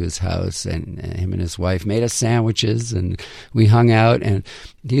photographer to his house, and him and his wife made us sandwiches, and we hung out. And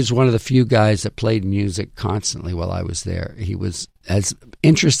he was one of the few guys that played music constantly while I was there. He was as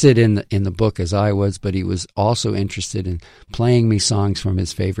interested in the book as I was, but he was also interested in playing me songs from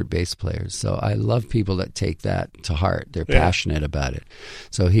his favorite bass players. So I love people that take that to heart. They're passionate about it.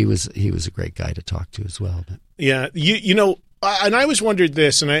 So he was a great guy to talk to as well. But. Yeah, you know, and I always wondered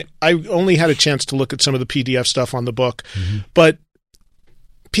this, and I only had a chance to look at some of the PDF stuff on the book, but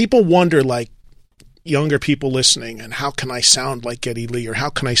people wonder, like, younger people listening, and how can I sound like Geddy Lee, or how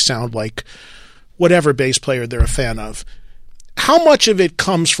can I sound like whatever bass player they're a fan of? How much of it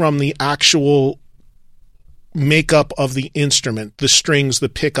comes from the actual makeup of the instrument, the strings, the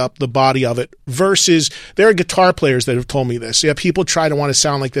pickup, the body of it, versus there are guitar players that have told me this. Yeah, people try to want to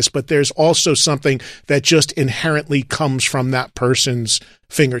sound like this, but there's also something that just inherently comes from that person's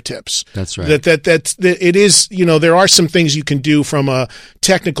fingertips. That's right. That it is, you know, there are some things you can do from a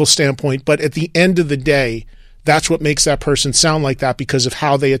technical standpoint, but at the end of the day, that's what makes that person sound like that, because of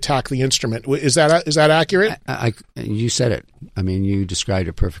how they attack the instrument. Is that accurate? You said it. I mean, you described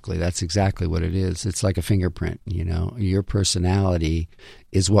it perfectly. That's exactly what it is. It's like a fingerprint, you know. Your personality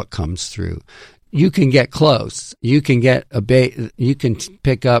is what comes through. You can get close. You can get you can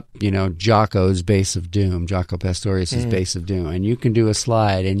pick up, you know, Jocko's Bass of Doom, Jaco Pastorius' Bass of Doom, and you can do a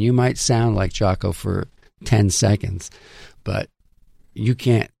slide, and you might sound like Jocko for 10 seconds, but you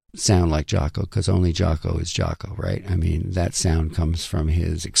can't sound like Jocko, because only Jocko is Jocko, right? I mean, that sound comes from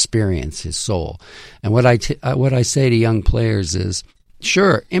his experience, his soul. And what I say to young players is,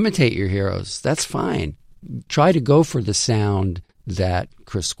 sure, imitate your heroes. That's fine. Try to go for the sound that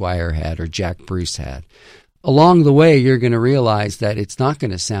Chris Squire had or Jack Bruce had. Along the way, you're going to realize that it's not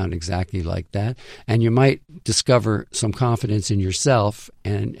going to sound exactly like that, and you might discover some confidence in yourself,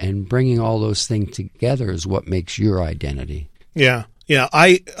 and bringing all those things together is what makes your identity. Yeah. Yeah,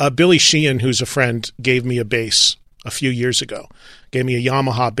 Billy Sheehan, who's a friend, gave me a bass a few years ago. Gave me a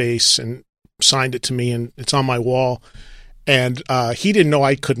Yamaha bass and signed it to me, and it's on my wall. And he didn't know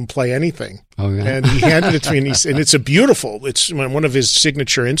I couldn't play anything. Oh, yeah. And he handed it to me, and it's it's one of his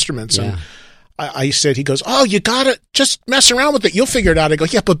signature instruments. Yeah. And I said, he goes, "Oh, you got to just mess around with it. You'll figure it out." I go,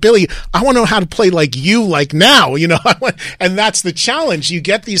 "Yeah, but Billy, I want to know how to play like you, like now, you know." And that's the challenge. You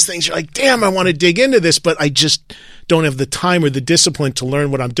get these things, you're like, damn, I want to dig into this, but I just don't have the time or the discipline to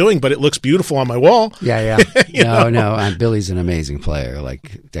learn what I'm doing, but it looks beautiful on my wall. Yeah. No. Billy's an amazing player,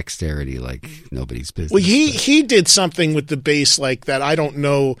 like dexterity, like nobody's business. Well, he did something with the bass like that. I don't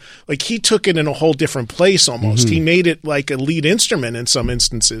know. Like, he took it in a whole different place almost. He made it like a lead instrument in some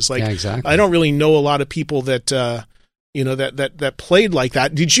instances. Like, yeah, exactly. I don't really know a lot of people that, that played like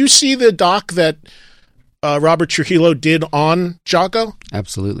that. Did you see the doc that Robert Trujillo did on Jocko?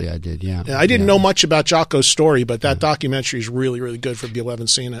 Absolutely, I did, yeah. I didn't know much about Jocko's story, but that documentary is really, really good for people who haven't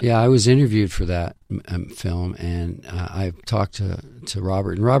seen it. Yeah, I was interviewed for that film, and I talked to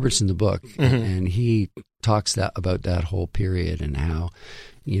Robert, and Robert's in the book, and he talks about that whole period and how,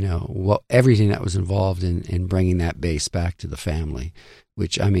 you know, everything that was involved in bringing that bass back to the family.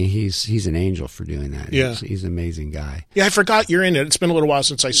 Which, I mean, he's an angel for doing that. Yeah. He's an amazing guy. Yeah, I forgot you're in it. It's been a little while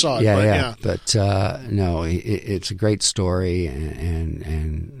since I saw it. Yeah. But no, it's a great story,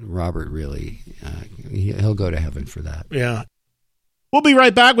 and Robert really, he'll go to heaven for that. Yeah. We'll be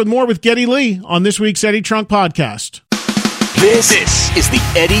right back with more with Geddy Lee on this week's Eddie Trunk Podcast. This is the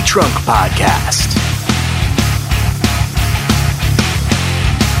Eddie Trunk Podcast.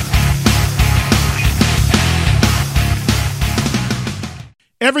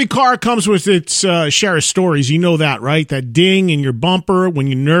 Every car comes with its share of stories. You know that, right? That ding in your bumper when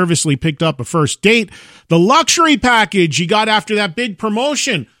you nervously picked up a first date, the luxury package you got after that big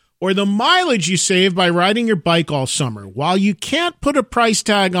promotion, or the mileage you saved by riding your bike all summer. While you can't put a price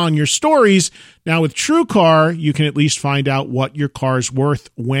tag on your stories, now with TrueCar, you can at least find out what your car's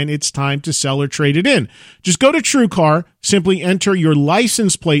worth when it's time to sell or trade it in. Just go to TrueCar, simply enter your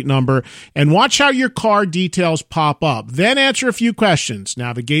license plate number, and watch how your car details pop up. Then answer a few questions.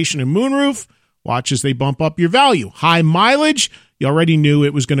 Navigation and moonroof. Watch as they bump up your value. High mileage. You already knew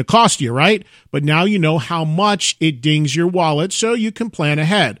it was going to cost you, right? But now you know how much it dings your wallet, so you can plan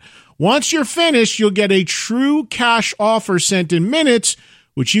ahead. Once you're finished, you'll get a true cash offer sent in minutes,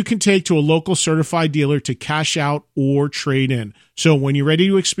 which you can take to a local certified dealer to cash out or trade in. So when you're ready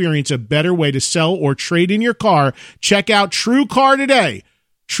to experience a better way to sell or trade in your car, check out TrueCar today.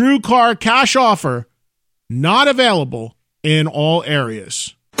 TrueCar cash offer, not available in all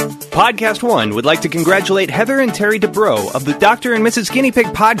areas. Podcast One would like to congratulate Heather and Terry Dubrow of the Dr. and Mrs. Guinea Pig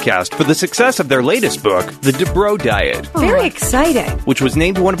podcast for the success of their latest book, The Dubrow Diet. Very exciting. Which was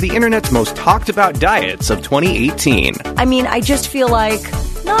named one of the internet's most talked about diets of 2018. I mean, I just feel like,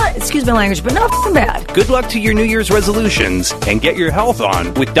 not, excuse my language, but not f***ing bad. Good luck to your New Year's resolutions and get your health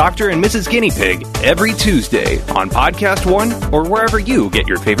on with Dr. and Mrs. Guinea Pig every Tuesday on Podcast One or wherever you get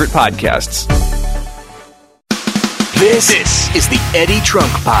your favorite podcasts. This is the Eddie Trunk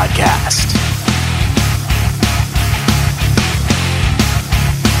Podcast.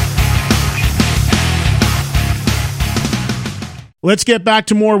 Let's get back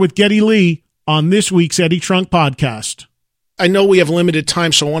to more with Geddy Lee on this week's Eddie Trunk Podcast. I know we have limited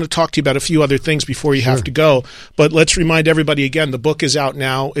time, so I want to talk to you about a few other things before you have to go. But let's remind everybody again, the book is out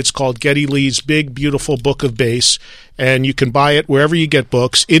now. It's called Geddy Lee's Big, Beautiful Book of Bass, and you can buy it wherever you get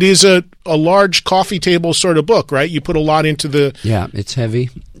books. It is a large coffee table sort of book, right? You put a lot into the... Yeah, it's heavy.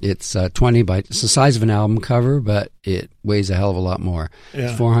 It's 20 by... It's the size of an album cover, but it weighs a hell of a lot more. Yeah.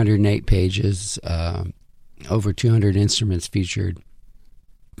 It's 408 pages, over 200 instruments featured.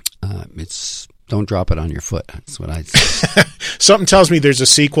 It's... Don't drop it on your foot. That's what I'd say. Something tells me there's a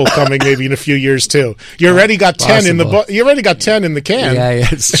sequel coming maybe in a few years too. You already got 10 in the book. You already got 10 in the can. Yeah,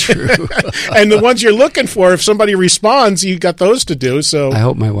 it's true. And the ones you're looking for, if somebody responds, you got those to do. So I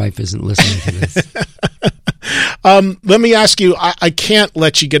hope my wife isn't listening to this. Let me ask you, I can't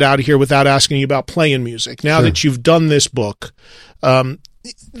let you get out of here without asking you about playing music. Now that you've done this book,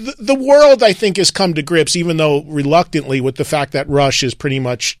 the world, I think, has come to grips, even though reluctantly, with the fact that Rush is pretty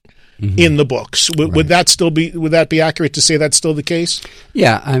much in the books. Would that be accurate to say that's still the case?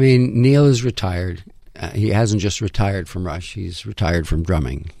 Yeah, I mean, Neil is retired. He hasn't just retired from Rush. He's retired from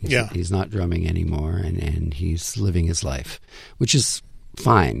drumming. He's not drumming anymore, and he's living his life, which is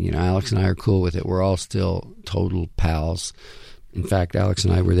fine. You know, Alex and I are cool with it. We're all still total pals. In fact, Alex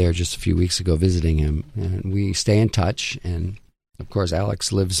and I were there just a few weeks ago visiting him, and we stay in touch. And, of course,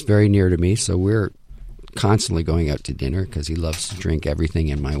 Alex lives very near to me, so we're constantly going out to dinner because he loves to drink everything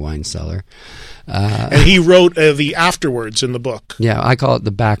in my wine cellar. And he wrote the afterwards in the book. Yeah, I call it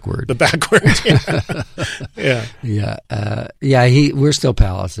the backward. The backward, yeah. We're still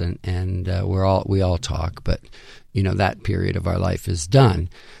pals, and we all talk, but you know that period of our life is done.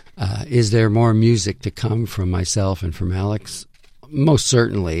 Is there more music to come from myself and from Alex? Most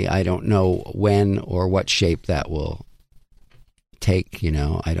certainly. I don't know when or what shape that will take. You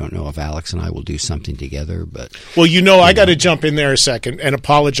know, I don't know if Alex and I will do something together, but well, I got to jump in there a second and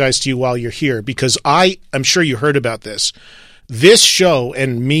apologize to you while you're here, because I'm sure you heard about this. This show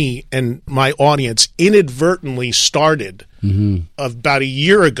and me and my audience inadvertently started about a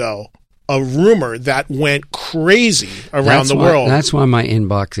year ago a rumor that went crazy around the world. That's why my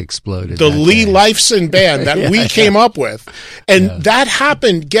inbox exploded. The Lee Lifeson band that we came up with. And that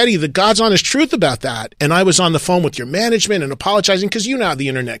happened, Geddy, the God's honest truth about that. And I was on the phone with your management and apologizing, because you know how the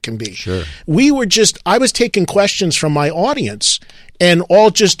internet can be. Sure. I was taking questions from my audience, and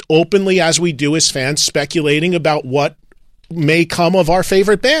all just openly, as we do as fans, speculating about what may come of our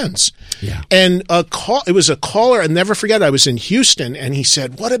favorite bands. Yeah. And it was a caller, I'll never forget, I was in Houston, and he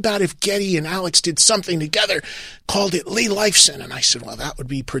said, what about if Geddy and Alex did something together, called it Lee Lifeson? And I said, well, that would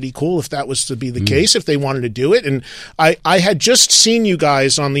be pretty cool if that was to be the case, if they wanted to do it. And I had just seen you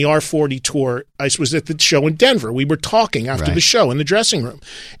guys on the R40 tour. I was at the show in Denver. We were talking after the show in the dressing room,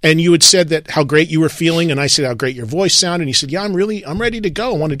 and you had said that how great you were feeling, and I said how great your voice sounded, and you said, yeah, I'm ready to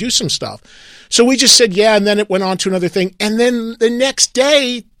go. I want to do some stuff. So we just said, yeah, and then it went on to another thing. And then the next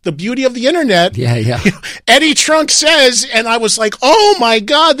day, the beauty of the internet, Eddie Trunk says, and I was like, oh my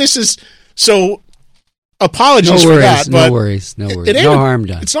God, this is so. Apologies for that. No worries. No harm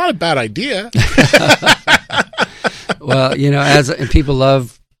done. It's not a bad idea. Well, you know,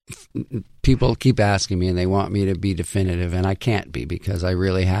 people keep asking me, and they want me to be definitive, and I can't be, because I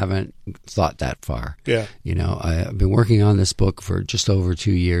really haven't thought that far. Yeah. You know, I've been working on this book for just over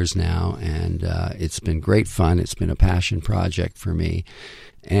 2 years now, and it's been great fun. It's been a passion project for me,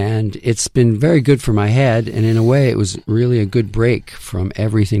 and it's been very good for my head, and in a way it was really a good break from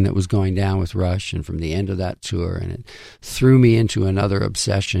everything that was going down with Rush and from the end of that tour, and it threw me into another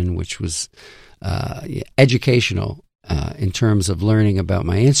obsession, which was educational. In terms of learning about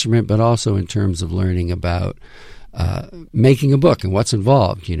my instrument, but also in terms of learning about making a book and what's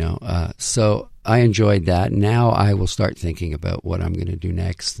involved, you know. So I enjoyed that. Now I will start thinking about what I'm going to do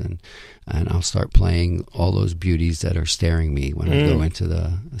next, and I'll start playing all those beauties that are staring at me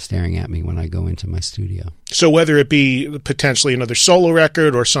when I go into my studio. So whether it be potentially another solo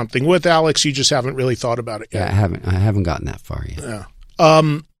record or something with Alex, you just haven't really thought about it yet. Yeah, I haven't gotten that far yet.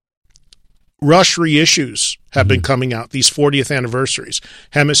 Yeah. Rush reissues have been coming out, these 40th anniversaries.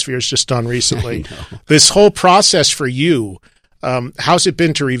 Hemisphere's just done recently. This whole process for you, how's it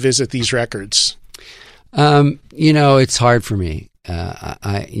been to revisit these records? It's hard for me.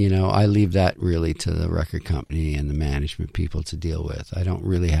 I leave that really to the record company and the management people to deal with. I don't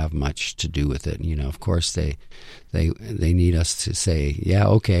really have much to do with it. Of course they need us to say, yeah,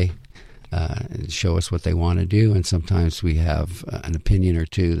 okay, show us what they want to do. And sometimes we have an opinion or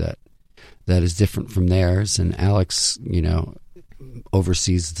two that is different from theirs. And Alex,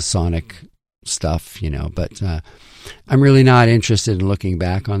 oversees the sonic stuff, but I'm really not interested in looking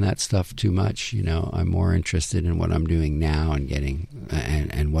back on that stuff too much. I'm more interested in what I'm doing now and getting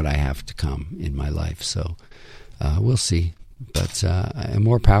and what I have to come in my life. So we'll see. But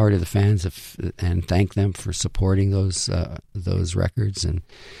more power to the fans and thank them for supporting those records. And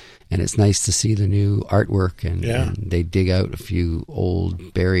it's nice to see the new artwork. And they dig out a few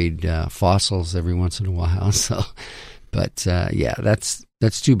old buried fossils every once in a while. So, but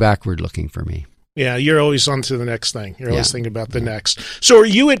that's too backward looking for me. Yeah, you're always on to the next thing. You're always thinking about the next. So are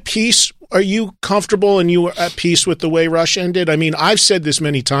you at peace? Are you comfortable and you are at peace with the way Rush ended? I mean, I've said this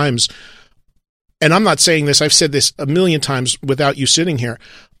many times, and I'm not saying this, I've said this a million times without you sitting here.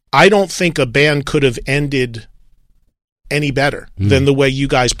 I don't think a band could have ended any better than the way you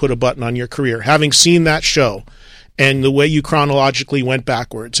guys put a button on your career. Having seen that show and the way you chronologically went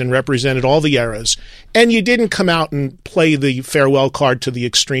backwards and represented all the eras, and you didn't come out and play the farewell card to the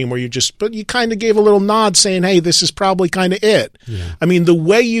extreme where but you kind of gave a little nod saying, hey, this is probably kind of it. Yeah. I mean, the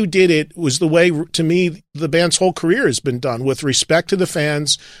way you did it was the way, to me, the band's whole career has been done, with respect to the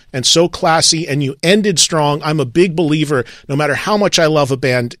fans and so classy, and you ended strong. I'm a big believer, no matter how much I love a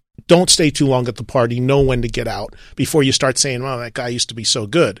band, don't stay too long at the party. Know when to get out before you start saying, well, that guy used to be so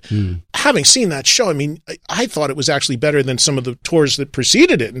good. Having seen that show, I mean, I thought it was actually better than some of the tours that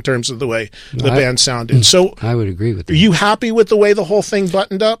preceded it in terms of the way the band sounded. So I would agree with that. Are you happy with the way the whole thing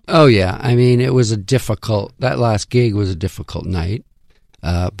buttoned up? Oh, yeah. I mean, it was that last gig was a difficult night.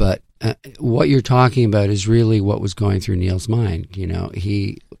 But what you're talking about is really what was going through Neil's mind.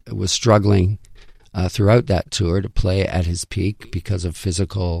 He was struggling throughout that tour to play at his peak because of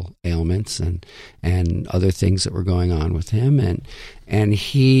physical ailments and other things that were going on with him. And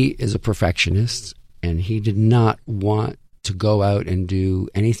he is a perfectionist, and he did not want to go out and do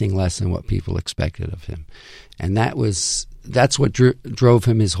anything less than what people expected of him. And that's what drove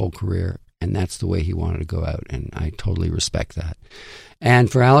him his whole career, and that's the way he wanted to go out, and I totally respect that.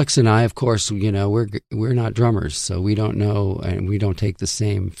 And for Alex and I, of course, we're not drummers, so we don't know, and we don't take the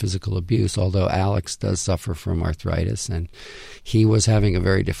same physical abuse, although Alex does suffer from arthritis, and he was having a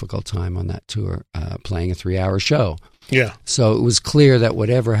very difficult time on that tour, playing a 3-hour show. Yeah. So it was clear that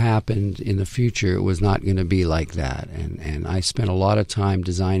whatever happened in the future, it was not going to be like that. And I spent a lot of time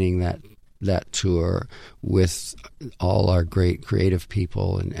designing that tour with all our great creative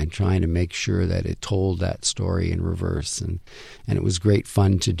people and trying to make sure that it told that story in reverse. And it was great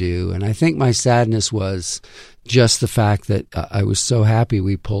fun to do. And I think my sadness was just the fact that I was so happy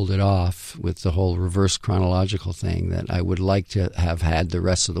we pulled it off with the whole reverse chronological thing, that I would like to have had the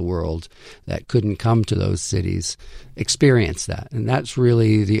rest of the world that couldn't come to those cities experience that. And that's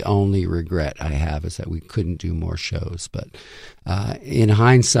really the only regret I have, is that we couldn't do more shows. But in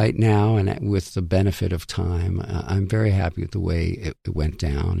hindsight now, and with the benefit of time, I'm very happy with the way it went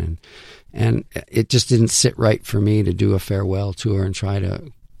down. And it just didn't sit right for me to do a farewell tour and try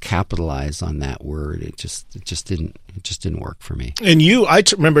to capitalize on that word. It just didn't work for me. And I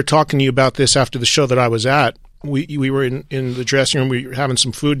remember talking to you about this after the show that I was at. We were in the dressing room, we were having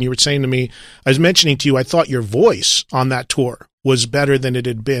some food, and you were saying to me, I was mentioning to you, I thought your voice on that tour was better than it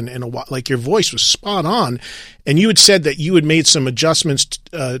had been in a while. Like, your voice was spot on. And you had said that you had made some adjustments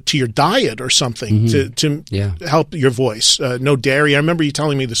to your diet or something to help your voice. No dairy. I remember you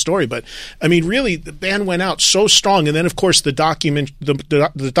telling me the story. But, I mean, really, the band went out so strong. And then, of course, the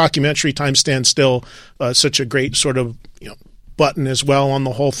documentary Time Stands Still, such a great sort of, button as well on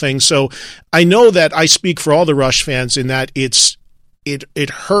the whole thing. So I know that I speak for all the Rush fans in that it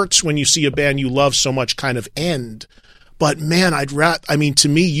hurts when you see a band you love so much kind of end. But man, to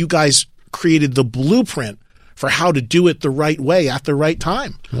me, you guys created the blueprint for how to do it the right way at the right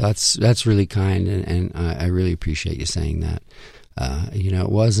time. Well, that's really kind, and I really appreciate you saying that. It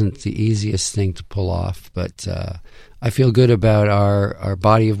wasn't the easiest thing to pull off, but I feel good about our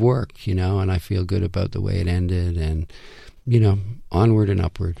body of work, and I feel good about the way it ended, and onward and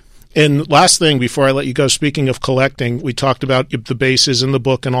upward. And last thing before I let you go, speaking of collecting, we talked about the bases in the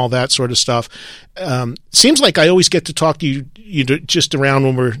book and all that sort of stuff. Seems like I always get to talk to you just around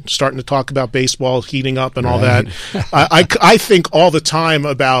when we're starting to talk about baseball heating up and all that. I think all the time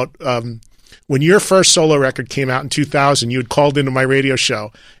about when your first solo record came out in 2000, you had called into my radio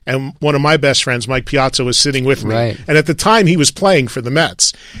show, and one of my best friends, Mike Piazza, was sitting with me. Right. And at the time, he was playing for the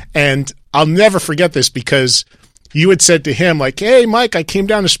Mets. And I'll never forget this because you had said to him, like, hey, Mike, I came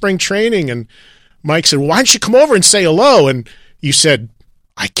down to spring training. And Mike said, well, why don't you come over and say hello? And you said,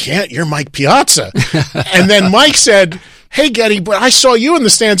 I can't. You're Mike Piazza. And then Mike said, hey, Geddy, but I saw you in the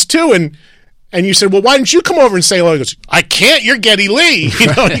stands too. And you said, well, why don't you come over and say hello? He goes, I can't. You're Geddy Lee. You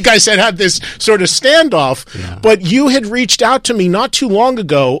know, you guys had this sort of standoff. Yeah. But you had reached out to me not too long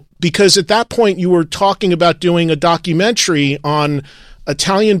ago because at that point you were talking about doing a documentary on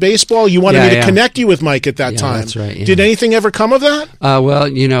Italian baseball. You wanted me to connect you with Mike at that time. That's right. Yeah. Did anything ever come of that? Well,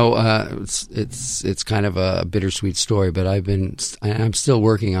 you know, it's kind of a bittersweet story, but I'm still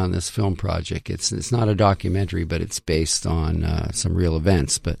working on this film project. It's not a documentary, but it's based on some real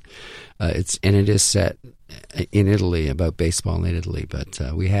events. But it is set in Italy, about baseball in Italy. But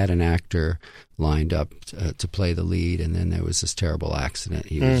we had an actor lined up to play the lead, and then there was this terrible accident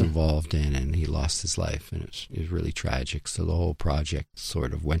he was involved in, and he lost his life, and it was really tragic. So the whole project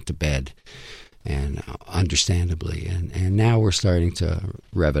sort of went to bed, and understandably, and now we're starting to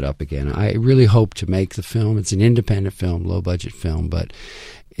rev it up again. I really hope to make the film. It's an independent film, low-budget film, but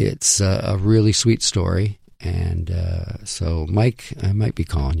it's a really sweet story. And so, Mike, I might be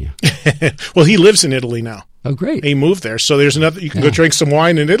calling you. Well, he lives in Italy now. Oh, great! He moved there, so there's another. You can go drink some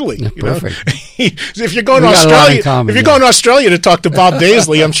wine in Italy. Yeah, perfect. If you're going to Australia, to talk to Bob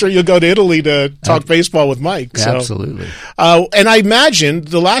Daisley, I'm sure you'll go to Italy to talk baseball with Mike. So. Absolutely. And I imagine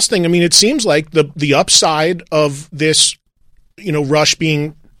the last thing. I mean, it seems like the upside of this, Rush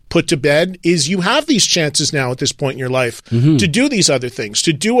being put to bed is you have these chances now at this point in your life to do these other things,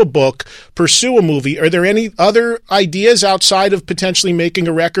 to do a book, pursue a movie. Are there any other ideas outside of potentially making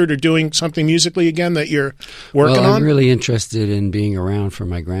a record or doing something musically again that you're working on? I'm really interested in being around for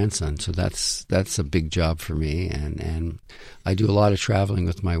my grandson, so that's a big job for me, and I do a lot of traveling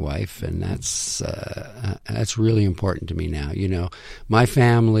with my wife, and that's really important to me now. My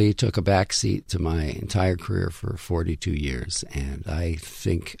family took a back seat to my entire career for 42 years, and I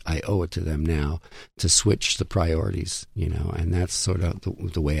think I owe it to them now to switch the priorities, and that's sort of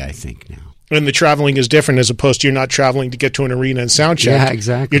the way I think now. And the traveling is different as opposed to you're not traveling to get to an arena and sound check. Yeah,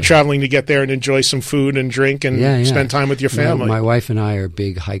 exactly. You're traveling to get there and enjoy some food and drink and spend time with your family. My wife and I are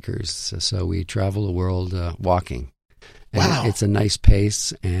big hikers, so we travel the world walking. And wow. It's a nice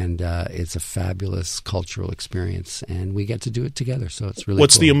pace, and it's a fabulous cultural experience, and we get to do it together, so it's really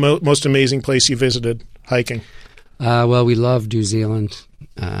What's cool. the most amazing place you visited hiking? Well, we love New Zealand.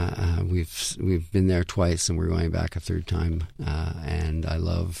 We've been there twice, and we're going back a third time. And I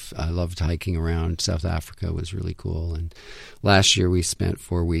loved hiking around South Africa. It was really cool. And last year we spent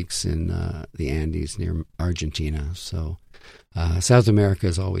 4 weeks in the Andes near Argentina. So South America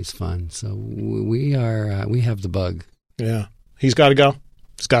is always fun. So we have the bug. Yeah, he's got to go.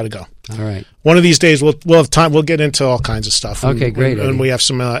 He's got to go. All right. One of these days we'll have time. We'll get into all kinds of stuff. Okay, great. And we have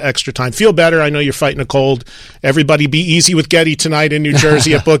some extra time. Feel better. I know you're fighting a cold. Everybody be easy with Geddy tonight in New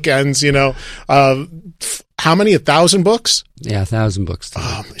Jersey at Bookends. How many? 1,000 books? Yeah, 1,000 books.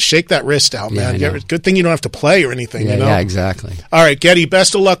 Shake that wrist out, man. Yeah, good thing you don't have to play or anything. Yeah, exactly. All right, Geddy,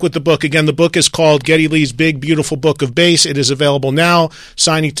 best of luck with the book. Again, the book is called Geddy Lee's Big, Beautiful Book of Bass. It is available now.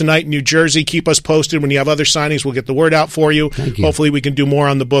 Signing tonight in New Jersey. Keep us posted. When you have other signings, we'll get the word out for you. Thank you. Hopefully we can do more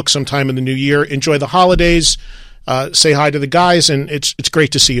on the book sometime in the new year. Enjoy the holidays. Say hi to the guys, and it's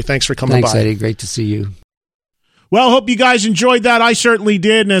great to see you. Thanks for coming by. Thanks, Eddie. Great to see you. Well, hope you guys enjoyed that. I certainly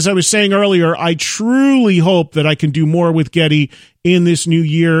did. And as I was saying earlier, I truly hope that I can do more with Geddy in this new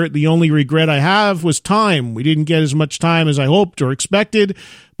year. The only regret I have was time. We didn't get as much time as I hoped or expected,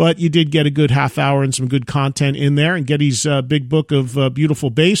 but you did get a good half hour and some good content in there. And Geddy's big book of beautiful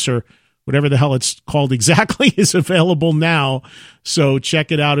bass, or whatever the hell it's called exactly, is available now. So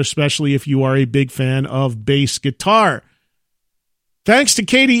check it out, especially if you are a big fan of bass guitar. Thanks to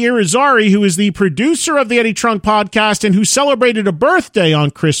Katie Irizarry, who is the producer of the Eddie Trunk podcast and who celebrated a birthday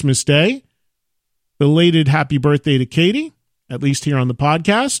on Christmas Day. Belated happy birthday to Katie, at least here on the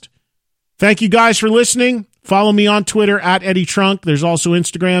podcast. Thank you guys for listening. Follow me on Twitter at Eddie Trunk. There's also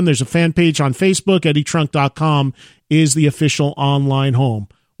Instagram. There's a fan page on Facebook. EddieTrunk.com is the official online home.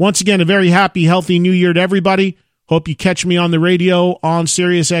 Once again, a very happy, healthy new year to everybody. Hope you catch me on the radio on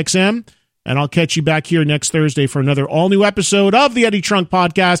Sirius XM. And I'll catch you back here next Thursday for another all-new episode of the Eddie Trunk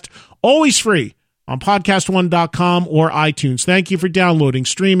Podcast, always free on podcast1.com or iTunes. Thank you for downloading,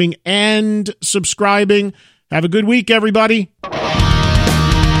 streaming, and subscribing. Have a good week, everybody.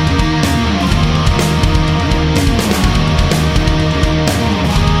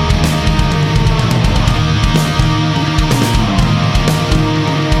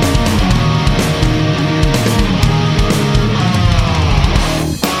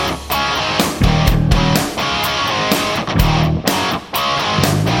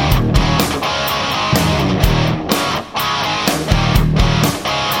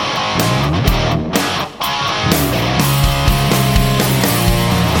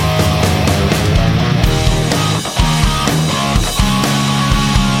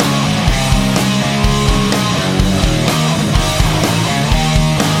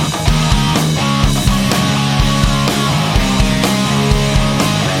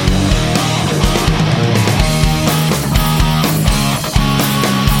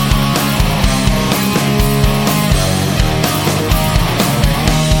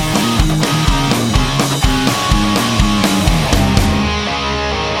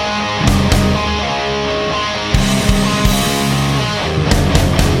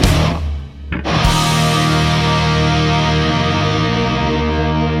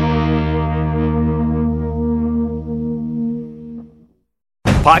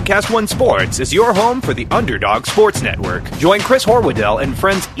 Podcast One Sports is your home for the Underdog Sports Network. Join Chris Horwoodell and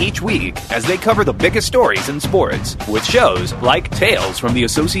friends each week as they cover the biggest stories in sports with shows like Tales from the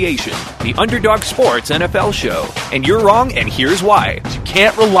Association, the Underdog Sports NFL Show, and You're Wrong and Here's Why. You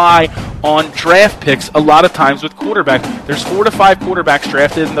can't rely on draft picks a lot of times with quarterbacks. There's 4 to 5 quarterbacks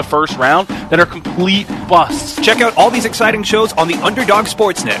drafted in the first round that are complete busts. Check out all these exciting shows on the Underdog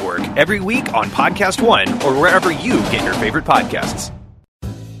Sports Network every week on Podcast One or wherever you get your favorite podcasts.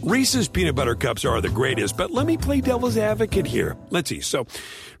 Reese's Peanut Butter Cups are the greatest, but let me play devil's advocate here. Let's see. So,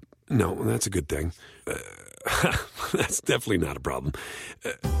 no, that's a good thing. That's definitely not a problem.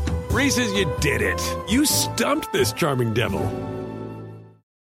 Reese's, you did it. You stumped this charming devil.